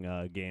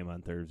Thanksgiving game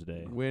on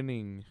Thursday?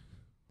 winning.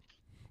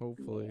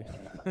 Hopefully.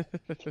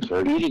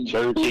 Turkey,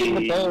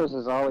 The Bears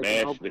is all we can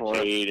mashed hope for.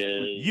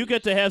 potatoes, You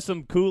get to have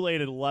some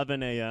Kool-Aid at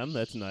 11 a.m.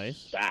 That's nice.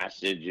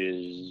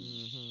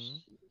 sausages,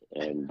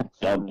 and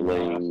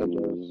dumplings.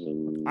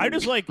 And I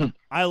just like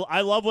I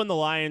love when the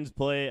Lions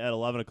play at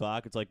 11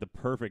 o'clock. It's like the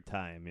perfect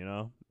time,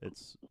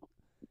 It's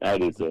I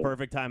do the too.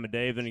 perfect time of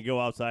day. Then you go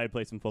outside,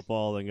 play some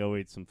football, then go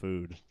eat some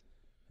food,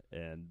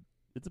 and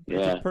it's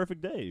a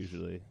perfect day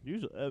usually.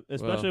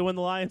 Especially when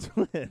the Lions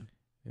win.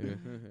 Yeah.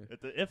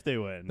 If they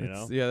win,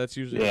 Yeah, that's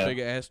usually a big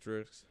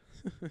asterisk.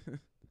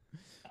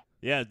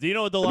 Yeah. Do you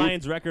know what the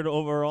Lions' record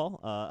overall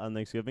on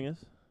Thanksgiving is?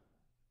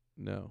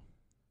 No.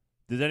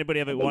 Does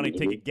anybody want to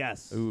take a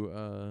guess? Ooh,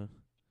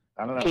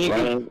 I don't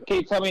know. Can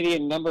you tell me the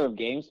number of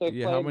games they've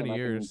Yeah, played? how many and I can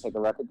years? Take a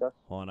record guess?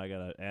 Hold on, I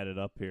gotta add it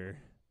up here.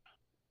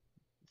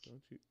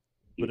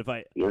 But if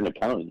You're an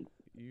accountant.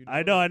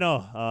 I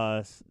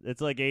know.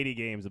 It's like 80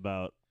 games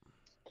about.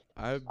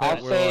 I bet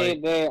I'll we're say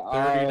like they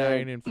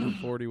 39 are. and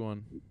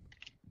 41.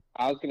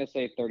 I was gonna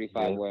say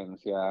 35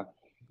 wins. Yeah.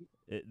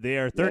 They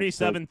are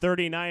 37,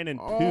 39, and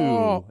 2.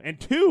 Oh. And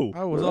 2.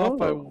 I was off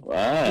by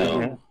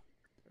Wow.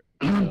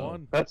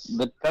 one. That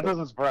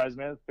doesn't surprise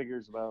me. That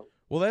figures about.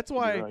 Well, that's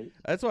why right.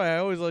 I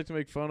always like to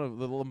make fun of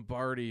the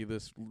Lombardi,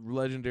 this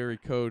legendary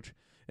coach,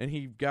 and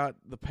he got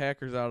the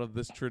Packers out of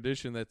this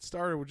tradition that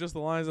started with just the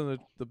Lions and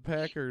the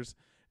Packers,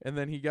 and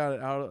then he got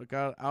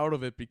out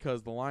of it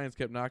because the Lions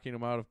kept knocking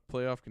him out of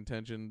playoff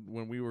contention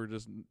when we were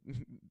just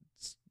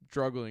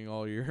struggling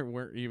all year,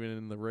 weren't even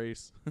in the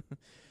race.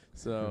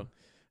 So,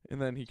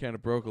 and then he kind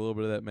of broke a little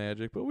bit of that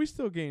magic, but we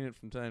still gain it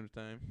from time to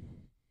time.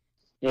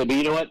 Yeah, but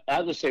you know what?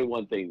 I'll just say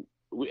one thing.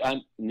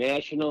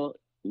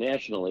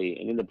 Nationally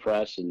and in the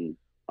press and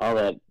all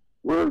that,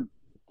 we're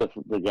the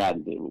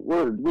forgotten thing.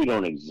 We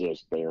don't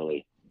exist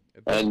barely.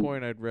 At this And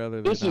point, I'd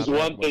rather. This is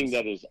one thing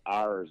that is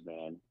ours,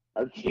 man.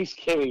 Our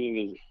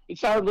Thanksgiving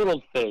it's our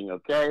little thing,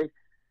 okay?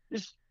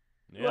 Just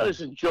let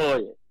us enjoy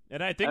it.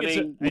 And I think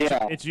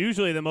yeah. it's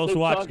usually the most They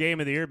watched talk- game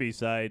of the year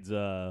besides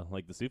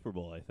like the Super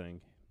Bowl, I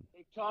think.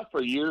 They talked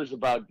for years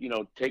about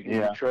taking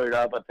Yeah. Detroit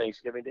up on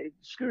Thanksgiving Day.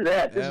 Screw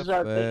that. This F is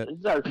our that. this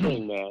is our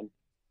thing, man.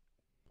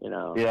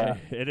 Yeah.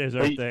 It is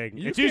our But thing.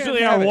 you It's can't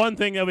usually have our it. one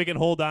thing that we can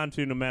hold on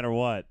to no matter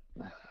what.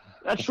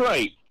 That's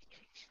right.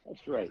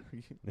 That's right.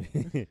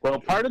 Well,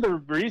 part of the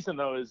reason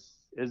though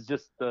is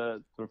just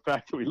the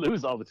fact that we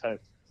lose all the time.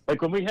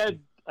 Like when we had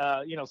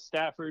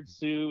Stafford,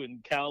 Sue,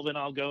 and Calvin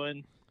all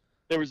going,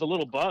 there was a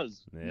little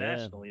buzz Yeah.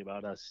 nationally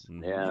about us.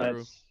 Yeah.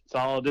 It's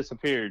all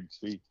disappeared.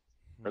 We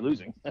are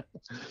losing.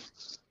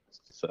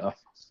 So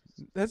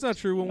That's not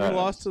true. When we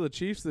lost to the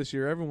Chiefs this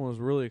year, everyone was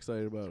really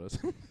excited about us.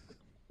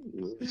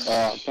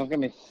 Don't get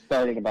me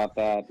started about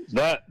that.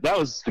 that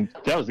was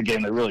the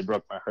game that really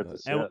broke my heart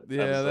this year.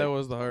 That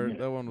was the hard.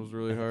 That one was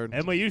really hard.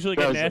 And we usually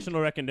That get was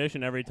national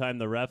recognition every time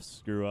the refs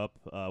screw up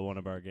one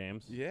of our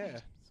games. Yeah.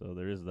 So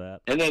there is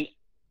that. And then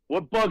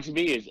what bugs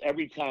me is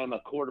every time a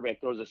quarterback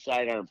throws a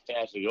sidearm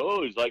pass, they go,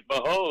 "Oh, he's like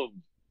Mahomes."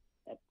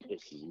 That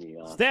pisses me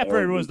off.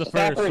 Stafford was the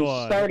first Stafford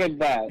one. started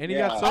that. And he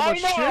yeah. got so I much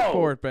shit know!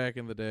 for it back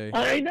in the day.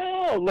 I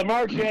know.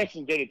 Lamar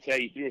Jackson did it tell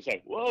you through. It's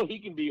like, whoa, he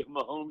can be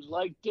Mahomes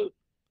like too.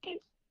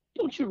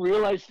 Don't you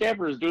realize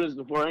Stafford was doing this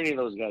before any of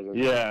those guys?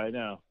 Yeah, I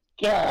know.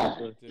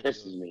 God,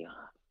 pisses me off.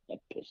 That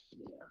pisses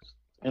me off.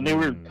 And they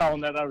were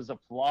calling that out as a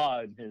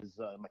flaw in his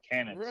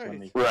mechanics.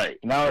 Right. Right.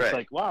 Now it's Right.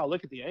 like, wow,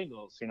 look at the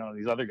angles.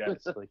 These other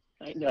guys. Like,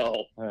 I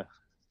know.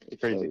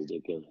 It's so crazy.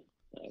 ridiculous.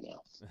 I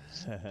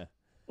know.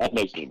 That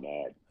makes me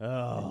mad.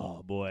 Oh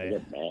I boy,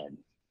 get mad.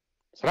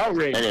 it's an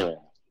outrage. Anyway,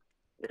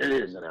 it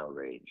is an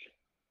outrage.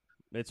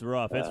 it's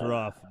rough. It's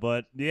rough.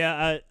 But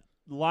yeah,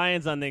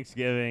 Lions on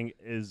Thanksgiving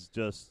is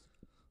just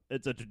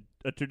it's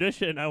a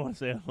tradition. I want to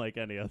say unlike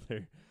any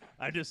other.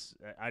 I just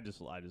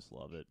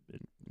love it.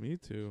 Me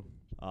too.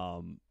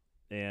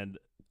 And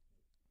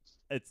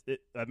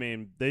I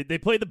mean, they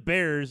play the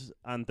Bears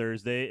on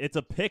Thursday. It's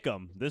a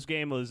pick'em. This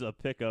game was a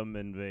pick'em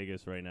in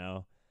Vegas right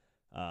now.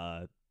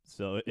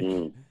 So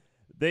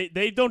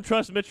they don't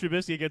trust Mitch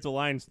Trubisky against a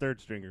Lions third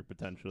stringer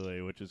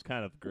potentially, which is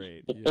kind of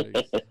great.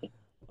 Yikes.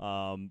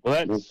 Well,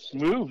 that's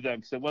moved then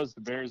because it was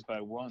the Bears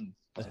by 1.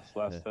 That's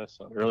last test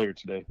earlier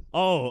today.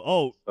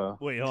 Oh, So.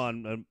 wait, hold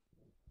on.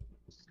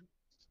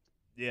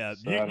 Yeah,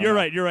 So, I don't you're know.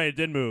 right. You're right. It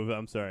did move.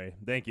 I'm sorry.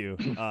 Thank you.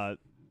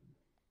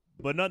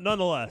 But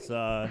nonetheless,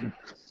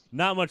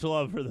 not much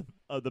love for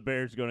the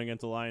Bears going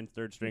against the Lions'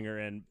 third stringer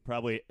and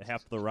probably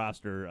half the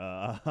roster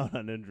out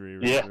on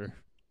injury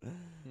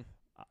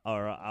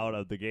or out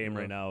of the game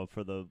right now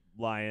for the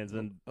Lions.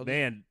 And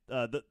man,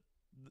 the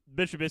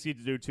Mitch Trubisky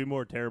to do 2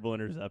 more terrible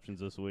interceptions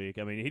this week.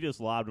 I mean, he just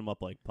lobbed them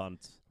up like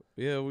punts.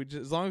 Yeah,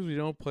 as long as we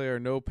don't play our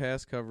no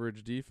pass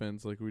coverage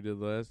defense like we did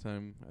last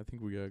time, I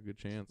think we got a good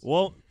chance.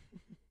 Well,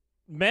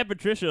 Matt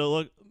Patricia,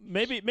 look,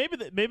 maybe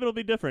it'll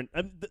be different.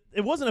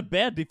 It wasn't a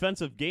bad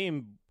defensive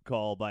game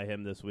call by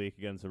him this week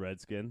against the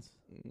Redskins.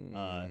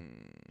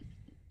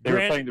 They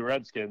were playing the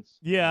Redskins.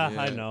 Yeah,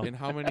 I know. And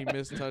how many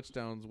missed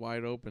touchdowns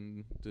wide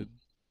open did?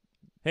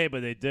 Hey,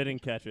 but they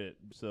didn't catch it,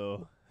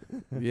 so.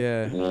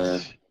 Yeah.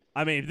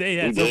 I mean, they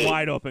had some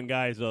wide open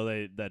guys though.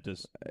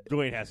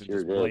 Dwayne Haskins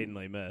just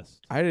blatantly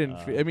missed. I didn't.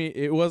 I mean,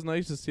 it was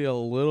nice to see a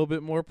little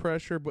bit more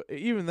pressure, but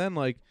even then,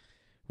 like,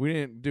 we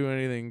didn't do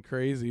anything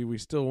crazy. We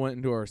still went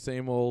into our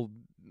same old,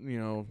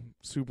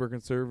 super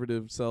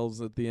conservative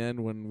selves at the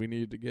end when we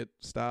needed to get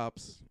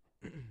stops.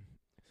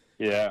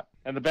 Yeah,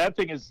 and the bad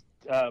thing is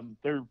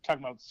they're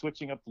talking about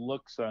switching up the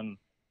looks on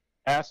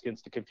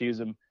Haskins to confuse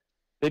him.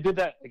 They did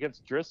that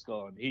against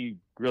Driscoll, and he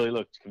really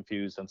looked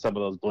confused on some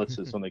of those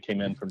blitzes when they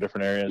came in from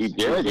different areas. He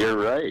did. You're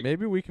right.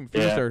 Maybe we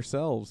confused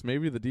ourselves.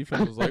 Maybe the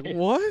defense was like,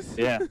 "What?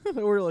 Yeah,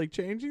 we're like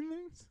changing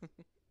things."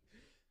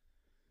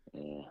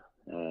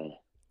 Yeah.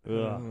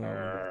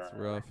 That's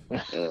rough.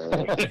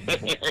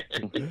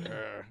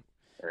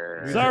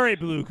 Sorry,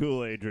 Blue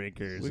Kool-Aid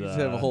drinkers. We just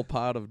have a whole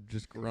pot of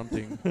just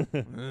grunting.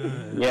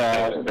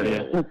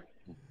 Yeah.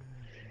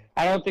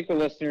 I don't think the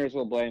listeners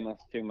will blame us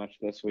too much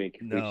this week.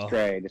 No. We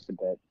stray just a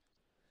bit.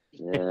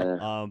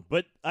 Yeah.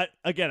 But I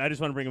just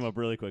want to bring him up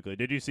really quickly.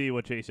 Did you see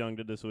what Chase Young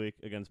did this week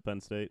against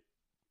Penn State?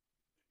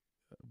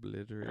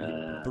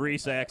 Obliterated. 3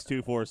 sacks,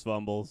 2 forced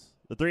fumbles.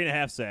 The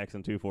 3.5 sacks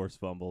and 2 forced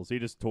fumbles. He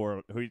just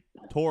tore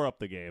up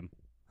the game.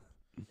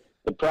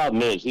 The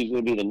problem is he's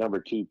going to be the number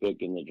 2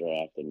 pick in the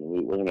draft, and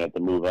we're going to have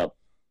to move up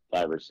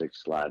 5 or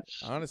 6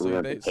 slots.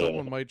 Honestly,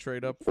 someone might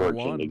trade up for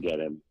fortune one to get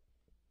him.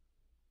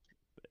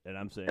 And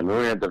I'm saying, And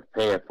we're going to have to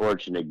pay a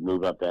fortune to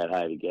move up that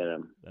high to get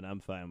him. and I'm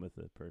fine with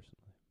it personally,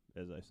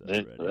 as I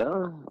said already.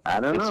 Well, I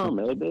don't know.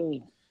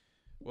 Maybe.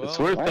 Well, it's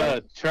worth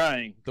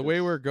trying. the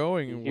way we're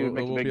going, He would it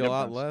make a will big be a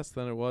lot difference. less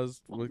than it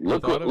was.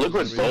 Look what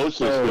Bosa's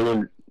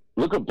doing.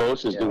 Look what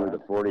Bosa's doing with the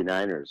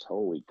 49ers.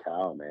 Holy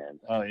cow, man.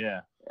 Oh,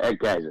 yeah. That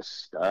guy's a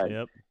stud.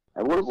 Yep.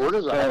 And where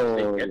does Ohio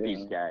State get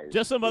these guys?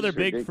 Just some other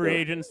big free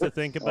agents to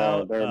think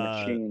about. They're a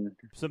machine.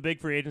 Some big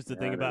free agents to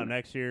think about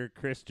next year.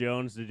 Chris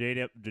Jones,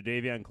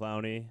 Jadeveon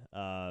Clowney,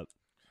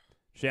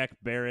 Shaq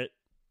Barrett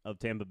of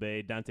Tampa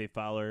Bay, Dante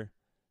Fowler,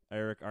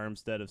 Eric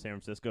Armstead of San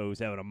Francisco, who's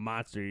having a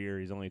monster year.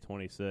 He's only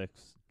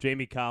 26.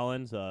 Jamie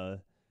Collins,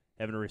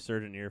 having a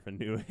resurgent year for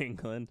New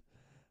England.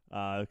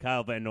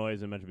 Kyle Van Noy,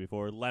 as I mentioned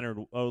before. Leonard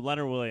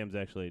Williams,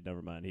 actually,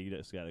 never mind. He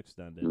just got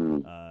extended.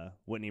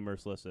 Whitney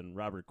Merciless and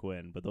Robert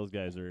Quinn. But those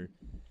guys are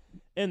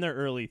in their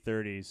early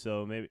 30s,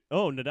 so maybe.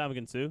 Oh,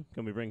 Ndamukong Suh.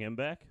 Can we bring him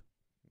back?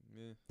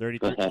 Yeah.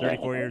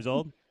 34 years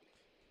old?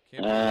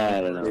 I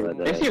don't know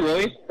about Is he that.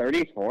 really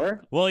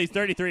 34? Well, he's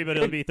 33, but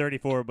he'll be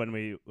 34 when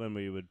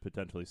we would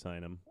potentially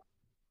sign him.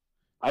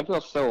 I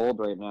feel so old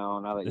right now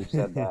that you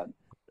said that.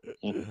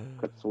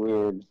 That's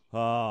weird.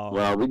 Oh,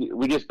 Well,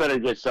 we just better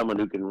get someone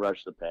who can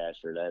rush the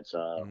passer. That's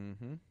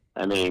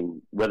I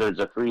mean, whether it's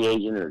a free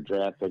agent or a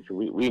draft pitcher,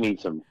 we need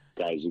some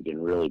guys who can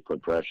really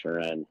put pressure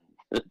on.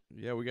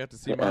 Yeah, we got to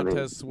see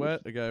Montez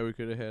Sweat, a guy we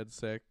could have had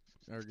sack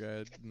our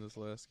guy in this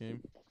last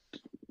game.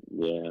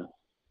 Yeah.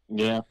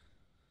 Yeah.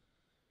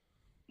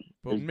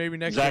 But maybe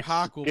next Zach- year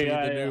Hawk will be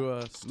yeah, the yeah.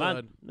 new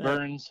stud.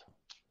 Burns.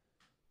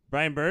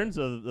 Brian Burns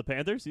of the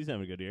Panthers. He's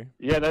having a good year.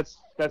 Yeah, that's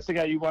the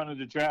guy you wanted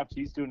to draft.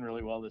 He's doing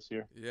really well this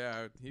year.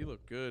 Yeah, he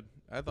looked good.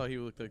 I thought he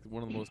looked like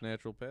one of the most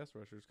natural pass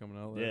rushers coming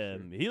out. Last Yeah,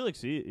 year. he looks.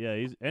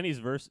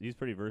 He's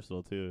pretty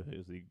versatile too.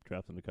 He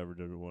drops into coverage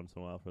every once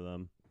in a while for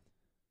them.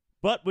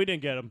 But we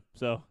didn't get him,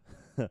 so.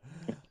 Hey,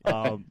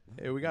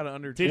 we got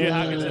to T.J.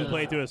 Hawkinson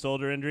played through a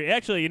shoulder injury.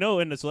 Actually,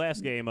 in this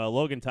last game,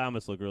 Logan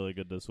Thomas looked really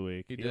good this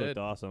week. He looked did.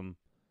 awesome.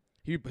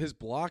 His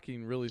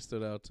blocking really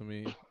stood out to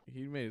me.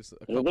 He made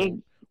a couple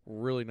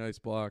really nice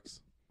blocks.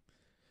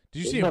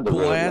 Did you see him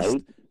blast?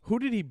 Who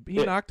did he?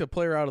 He knocked a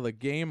player out of the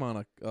game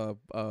on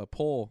a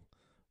pole,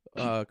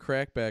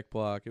 crackback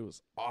block. It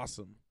was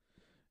awesome.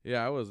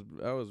 Yeah, I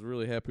was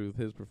really happy with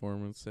his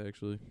performance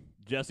actually.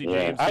 Jesse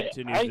James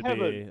continues to have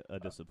be a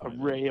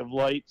disappointment. A ray of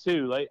light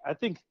too. Like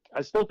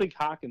I still think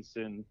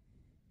Hawkinson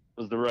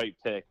was the right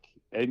pick.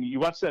 And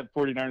you watched that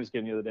 49ers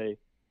game the other day.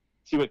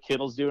 See what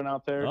Kittle's doing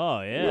out there?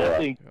 Oh yeah.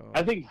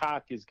 I think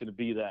Hawk is going to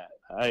be that.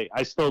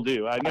 I still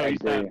do. I know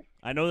he's not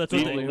I know that's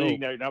what leading they the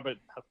league right now, but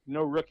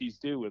no rookies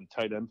do in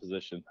tight end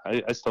position.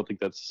 I still think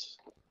that's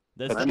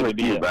That's I'm with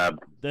you, Bob.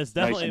 That's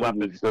Nice definitely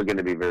weapon. It's still going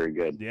to be very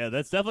good. Yeah,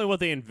 that's definitely what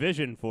they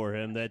envisioned for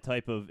him. That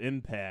type of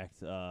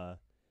impact,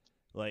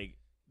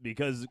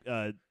 because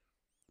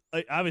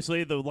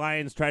obviously the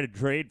Lions tried to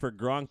trade for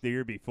Gronk the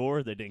year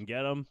before, they didn't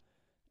get him,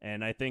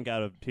 And I think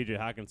out of T.J.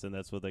 Hawkinson,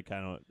 that's what they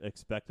kind of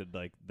expected,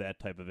 like that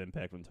type of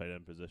impact from tight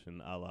end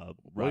position, a la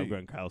Rob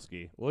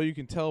Gronkowski. Well, you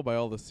can tell by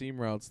all the seam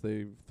routes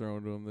they've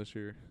thrown to him this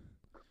year.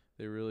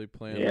 They really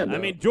plan. Yeah, I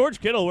mean, George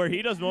Kittle, where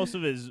he does most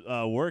of his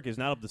work, is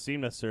not up the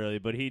seam necessarily,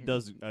 but he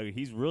does.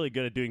 He's really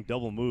good at doing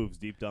double moves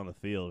deep down the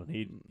field,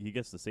 and he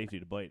gets the safety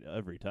to bite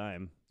every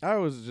time. I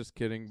was just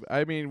kidding.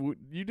 I mean,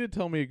 you did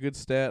tell me a good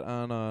stat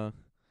on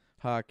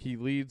Hawk. He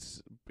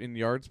leads in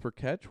yards per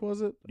catch,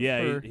 was it?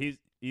 Yeah, he's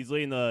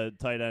leading the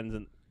tight ends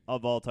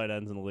of all tight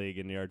ends in the league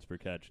in yards per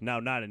catch. Now,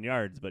 not in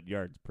yards, but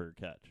yards per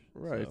catch.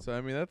 Right. So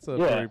I mean, that's a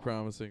pretty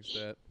promising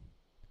stat.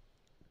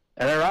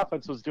 And our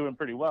offense was doing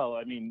pretty well.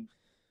 I mean,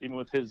 even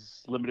with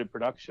his limited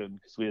production,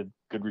 because we had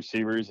good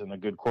receivers and a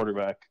good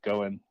quarterback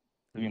going,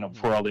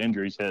 before all the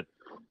injuries hit.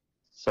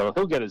 So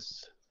he'll get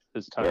his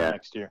time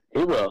next year.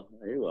 He will.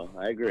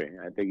 I agree.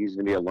 I think he's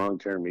going to be a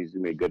long-term. He's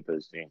going to be good for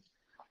this team.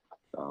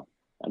 So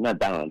I'm not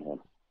down on him.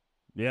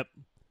 Yep.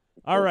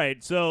 All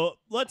right, so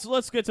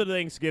let's get to the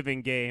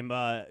Thanksgiving game.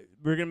 We're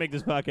gonna make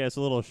this podcast a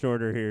little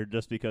shorter here,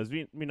 just because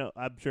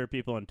I'm sure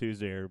people on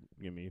Tuesday are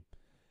gonna be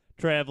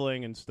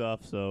traveling and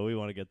stuff, so we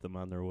want to get them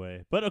on their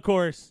way. But of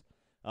course,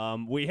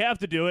 we have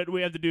to do it.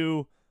 We have to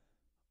do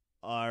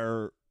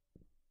our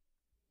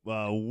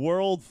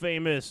world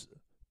famous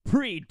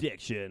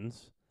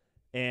predictions,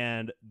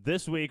 and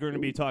this week we're gonna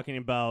be talking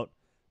about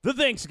the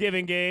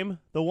Thanksgiving game,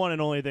 the one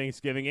and only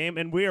Thanksgiving game,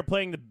 and we are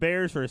playing the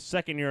Bears for a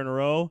second year in a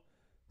row.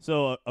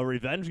 So a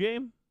revenge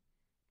game?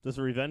 Is this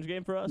a revenge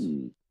game for us?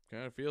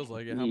 Kind of feels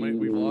like it. How many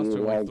we've lost to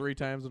them, like 3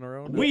 times in a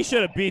row now? We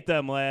should have beat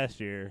them last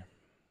year.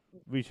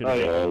 We should have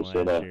beat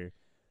them last year.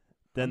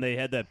 Then they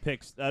had that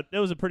pick. It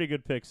was a pretty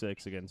good pick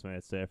 6 against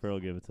Matt Stafford. I'll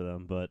give it to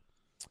them. But,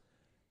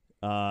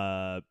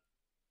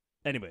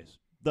 anyways,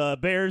 the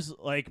Bears,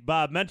 like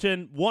Bob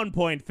mentioned,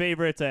 1-point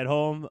favorites at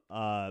home.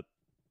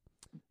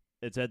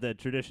 It's at the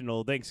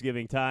traditional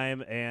Thanksgiving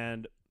time,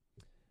 and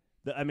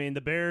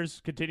the Bears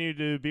continue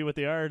to be what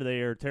they are. They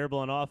are terrible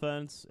on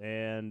offense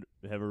and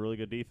have a really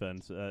good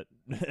defense.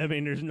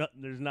 There's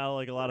not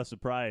like a lot of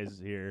surprise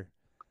here.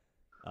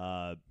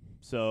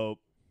 So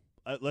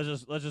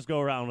let's just go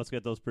around. Let's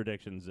get those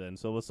predictions in.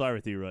 So we'll start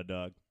with you, Red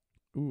Dog.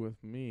 Ooh,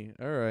 with me.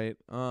 All right.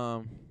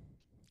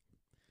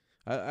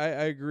 I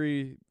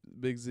agree,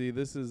 Big Z.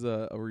 This is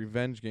a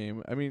revenge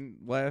game. I mean,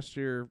 last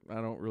year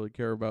I don't really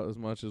care about as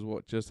much as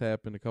what just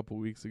happened a couple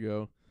weeks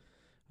ago.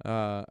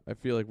 I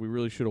feel like we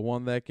really should have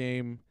won that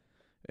game,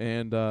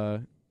 and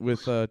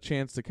with a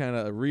chance to kind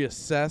of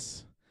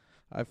reassess,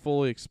 I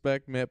fully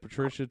expect Matt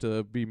Patricia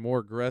to be more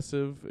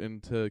aggressive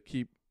and to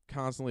keep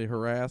constantly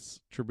harass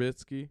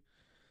Trubisky.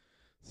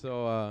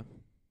 So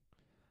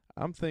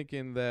I'm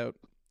thinking that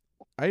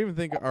I even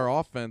think our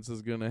offense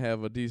is going to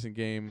have a decent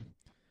game.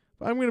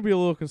 But I'm going to be a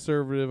little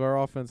conservative. Our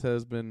offense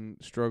has been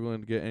struggling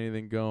to get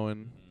anything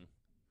going.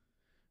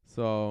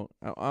 So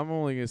I'm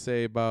only going to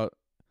say about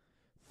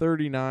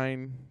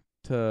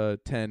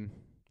 39-10.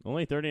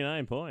 Only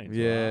 39 points.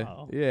 Yeah,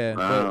 wow. Yeah.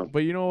 Wow. But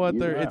you know what?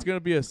 It's going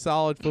to be a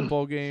solid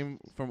football game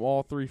from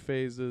all 3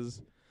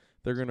 phases.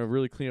 They're going to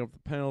really clean up the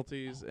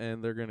penalties,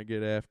 and they're going to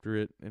get after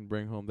it and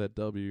bring home that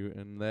W,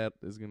 and that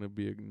is going to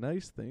be a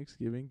nice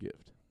Thanksgiving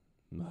gift.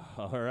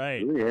 All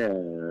right. Yeah,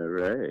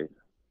 right.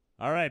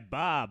 All right,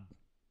 Bob.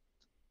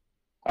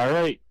 All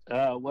right.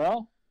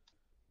 Well,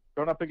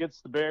 going up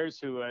against the Bears,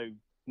 who I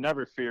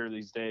never fear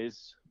these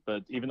days.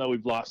 But even though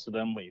we've lost to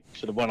them, we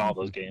should have won all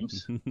those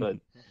games. But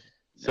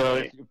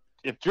so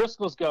if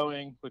Driscoll's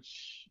going,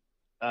 which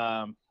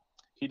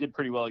he did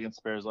pretty well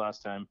against the Bears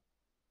last time,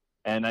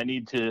 and I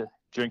need to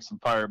drink some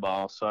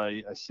Fireball, so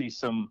I see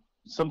some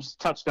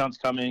touchdowns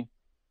coming.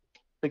 I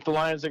think the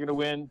Lions are going to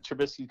win.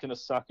 Trubisky's going to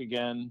suck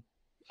again.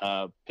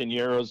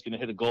 Pinheiro's going to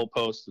hit a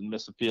goalpost and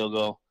miss a field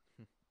goal,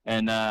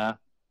 and I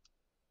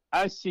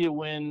see a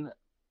win.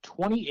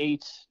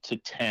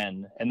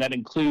 28-10, and that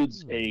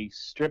includes a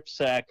strip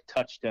sack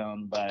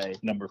touchdown by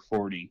number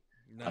 40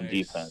 on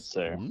defense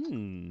there.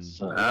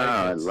 So,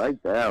 I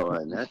like that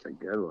one. That's a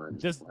good one.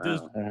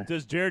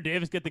 Does Jared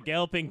Davis get the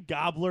Galloping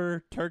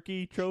Gobbler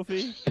Turkey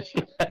Trophy?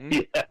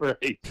 Yeah,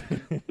 right.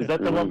 Is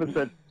that the one that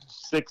said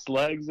 6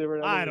 legs or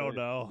whatever? I don't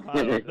know.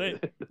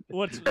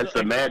 That's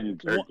the Madden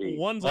turkey.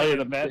 One's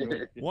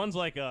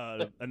like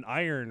an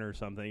iron or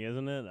something,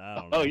 isn't it? I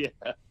don't know. Oh, yeah.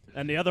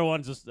 And the other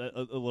one's just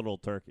a little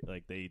turkey,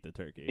 like they eat the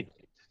turkey.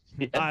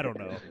 Yeah. I don't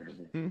know.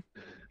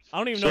 I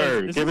don't even know.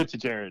 Sure, give it to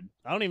Jared.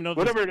 I don't even know.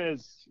 Whatever it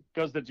is,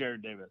 goes to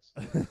Jared Davis.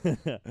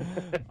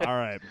 All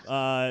right.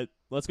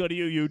 Let's go to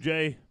you,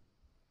 UJ.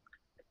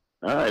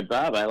 All right,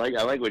 Bob. I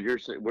like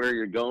where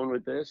you're going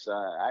with this.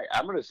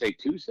 I'm going to say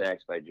 2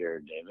 sacks by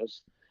Jared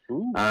Davis.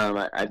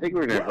 I think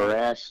we're going to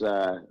harass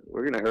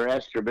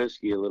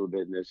Trubisky a little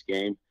bit in this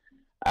game.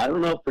 I don't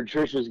know if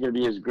Patricia's going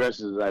to be as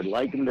aggressive as I'd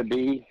like him to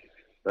be,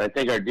 but I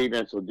think our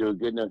defense will do a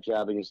good enough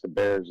job against the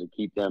Bears to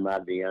keep them out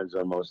of the end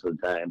zone most of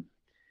the time.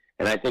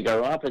 And I think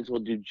our offense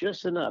will do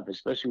just enough,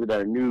 especially with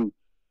our new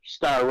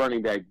star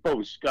running back,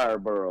 Bo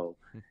Scarborough.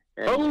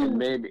 And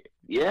maybe,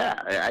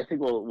 yeah, I think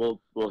we'll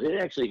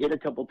hit a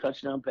couple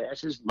touchdown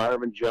passes.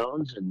 Marvin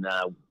Jones, and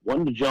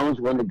one to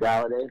Jones, one to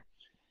Galladay.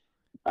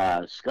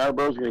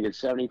 Scarborough's going to get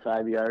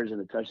 75 yards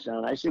and a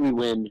touchdown. I say we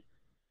win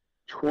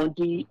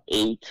 28-14.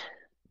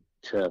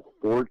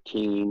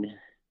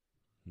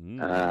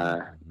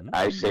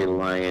 I say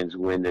Lions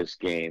win this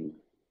game.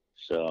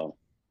 So,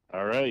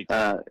 all right.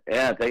 I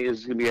think this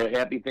is going to be a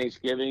happy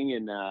Thanksgiving,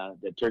 and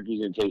the turkey's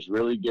going to taste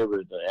really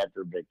good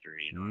after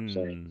victory. You know what I'm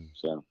saying?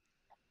 So,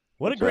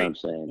 what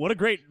a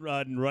great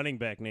running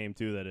back name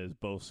too. That is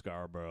Bo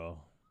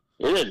Scarborough.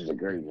 It is a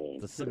great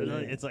name.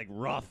 It's like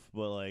rough,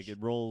 but like it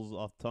rolls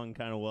off the tongue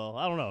kind of well.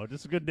 I don't know,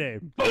 just a good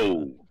name.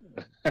 Bo.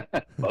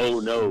 Bo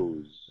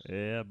knows.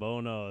 Yeah,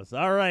 Bo knows.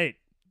 All right,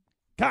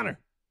 Connor,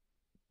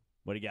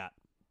 what do you got?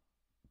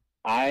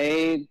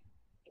 I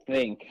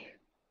think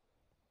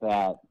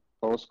that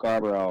Bo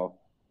Scarborough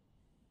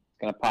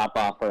is going to pop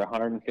off for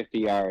 150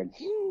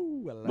 yards.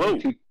 Ooh,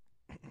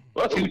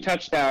 Two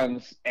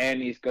touchdowns,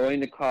 and he's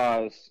going to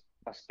cause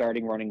a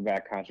starting running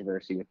back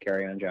controversy with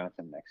Kerryon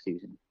Johnson next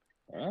season.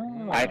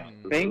 I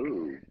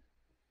think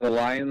the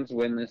Lions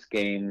win this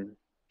game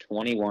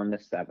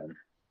 21-7.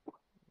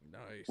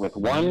 Nice. With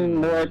one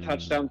more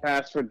touchdown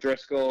pass for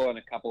Driscoll and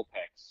a couple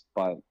picks,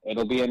 but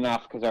it'll be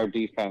enough because our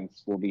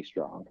defense will be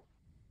strong.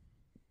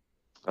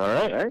 All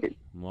right.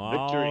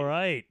 All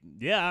right.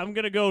 Yeah, I'm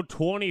going to go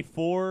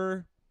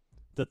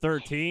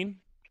 24-13.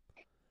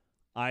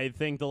 I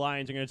think the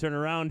Lions are going to turn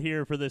around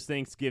here for this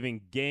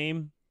Thanksgiving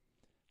game.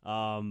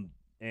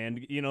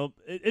 And, you know,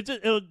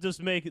 it'll just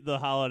make the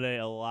holiday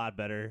a lot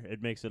better.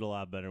 It makes it a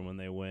lot better when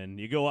they win.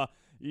 You go out,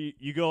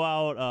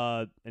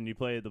 and you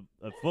play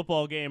a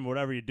football game or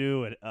whatever you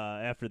do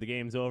after the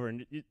game's over,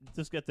 and you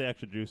just get the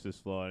extra juices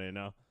flowing, you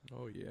know?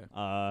 Oh,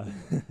 yeah.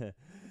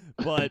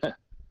 But,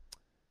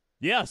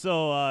 yeah,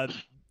 so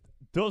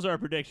those are our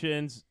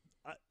predictions.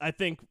 I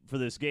think for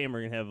this game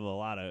we're going to have a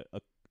lot of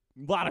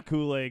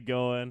Kool-Aid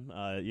going.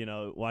 You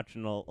know,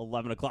 watching an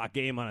 11 o'clock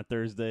game on a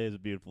Thursday is a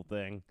beautiful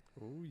thing.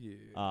 Oh,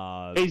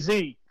 yeah. Hey,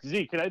 Z,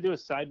 can I do a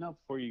side note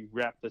before you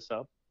wrap this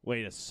up?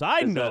 Wait, a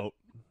side note?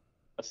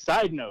 A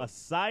side note. A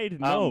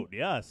side note,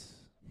 yes.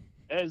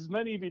 As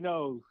many of you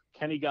know,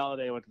 Kenny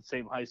Galladay went to the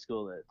same high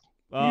school that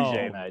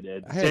UJ and I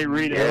did. I had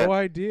no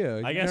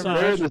idea. I guess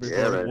they're in the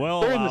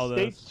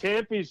this state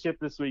championship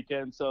this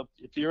weekend. So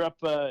if you're up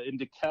in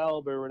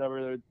DeKalb or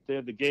whatever, they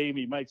have the game,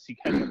 you might see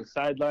Kenny on the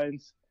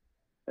sidelines.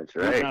 That's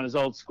right. On his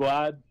old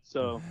squad.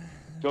 So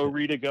go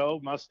Rita, go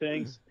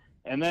Mustangs.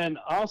 And then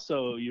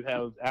also you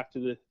have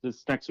after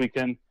this next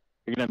weekend,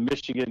 you're going to have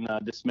Michigan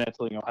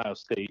dismantling Ohio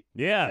State.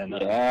 Yeah. And,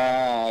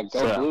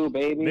 go blue,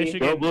 baby.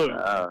 Michigan, go blue.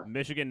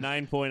 Michigan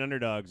 9-point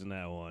underdogs in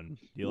that one.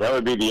 That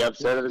would be the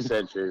upset of the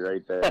century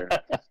right there.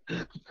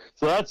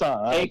 So that's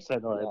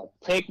all.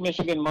 Take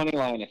Michigan money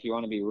line if you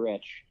want to be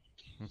rich.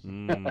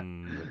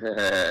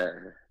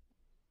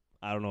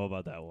 I don't know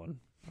about that one.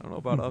 I don't know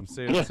about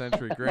upstate of the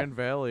century. Grand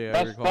Valley,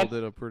 I recall,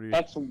 did a pretty...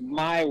 That's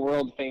my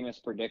world-famous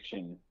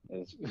prediction,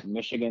 is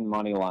Michigan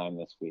money line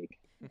this week.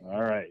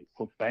 All right.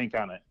 We'll bank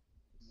on it.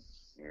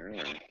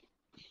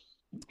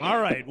 All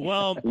right.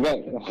 Well,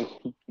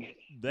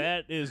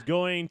 that is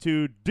going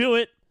to do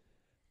it.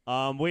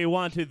 We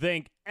want to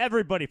thank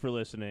everybody for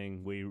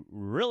listening. We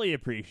really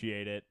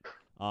appreciate it.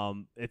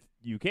 If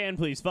you can,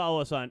 please follow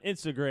us on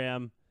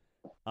Instagram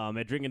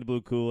at Drinking the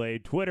Blue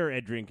Kool-Aid, Twitter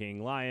at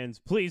Drinking Lions.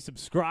 Please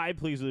subscribe.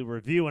 Please leave a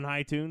review on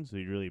iTunes.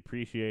 We'd really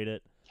appreciate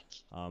it.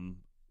 And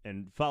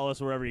follow us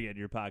wherever you get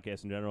your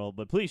podcast in general.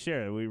 But please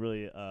share it. We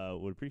really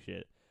would appreciate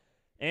it.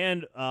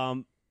 And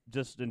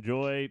just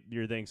enjoy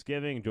your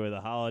Thanksgiving. Enjoy the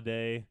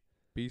holiday.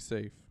 Be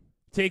safe.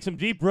 Take some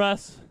deep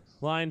breaths,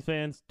 Lions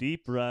fans.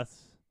 Deep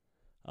breaths.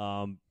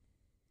 I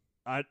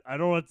don't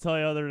know what to tell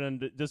you other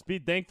than just be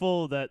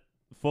thankful that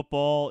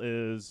football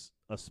is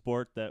a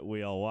sport that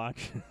we all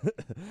watch,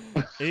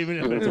 even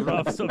if it's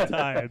rough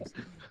sometimes.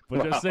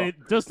 But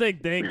just say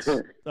thanks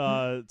to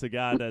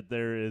God that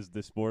there is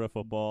the sport of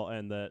football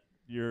and that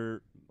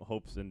your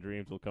hopes and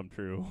dreams will come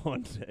true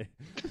one day.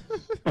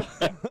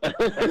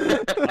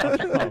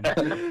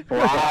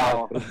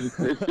 Wow.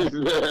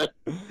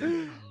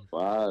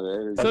 Wow,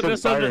 that is So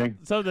just something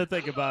to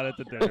think about at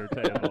the dinner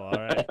table, all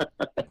right?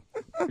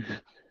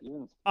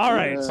 All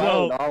right,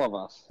 so all of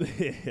us.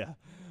 yeah.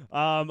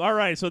 All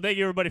right, so thank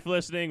you everybody for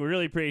listening. We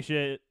really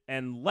appreciate it.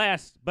 And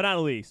last but not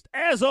least,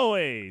 as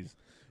always,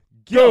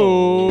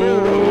 go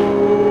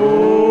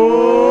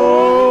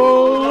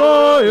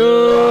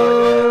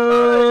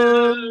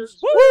Lions!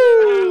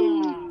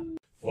 Woo!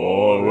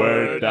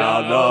 Forward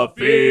down the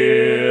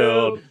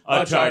field,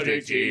 a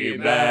charging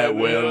team that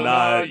will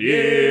not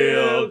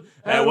yield.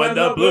 And when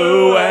the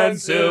blue and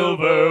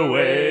silver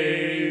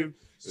wave,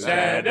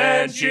 stand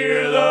and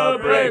cheer the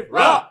brave.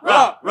 Rock,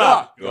 rock,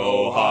 rock.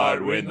 Go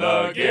hard, win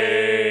the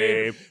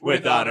game.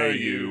 With honor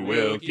you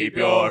will keep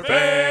your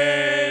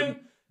fame.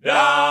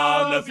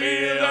 Down the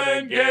field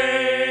and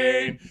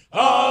gain a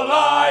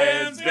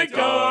Lions victory.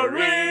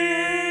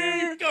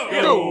 Go!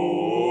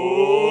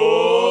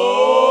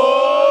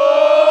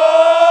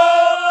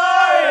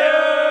 Lions!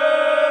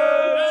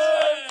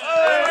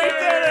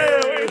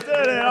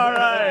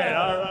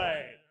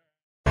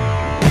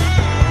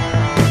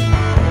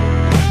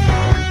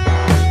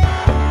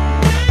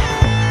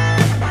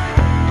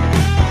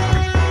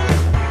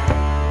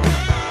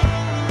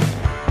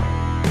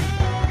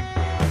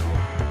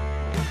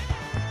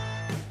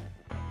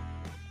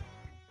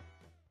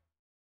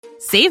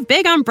 Save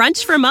big on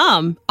brunch for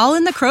mom, all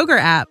in the Kroger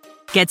app.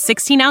 Get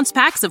 16-ounce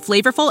packs of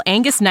flavorful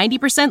Angus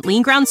 90%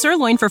 lean ground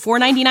sirloin for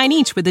 $4.99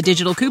 each with a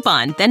digital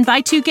coupon. Then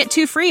buy 2, get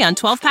 2 free on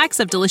 12 packs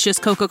of delicious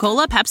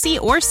Coca-Cola,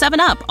 Pepsi, or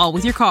 7UP, all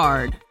with your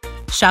card.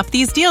 Shop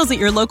these deals at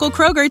your local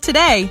Kroger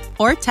today,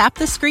 or tap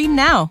the screen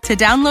now to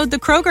download the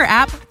Kroger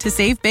app to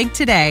save big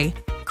today.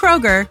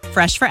 Kroger,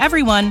 fresh for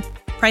everyone.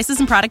 Prices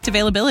and product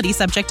availability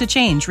subject to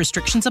change.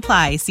 Restrictions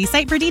apply. See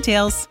site for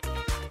details.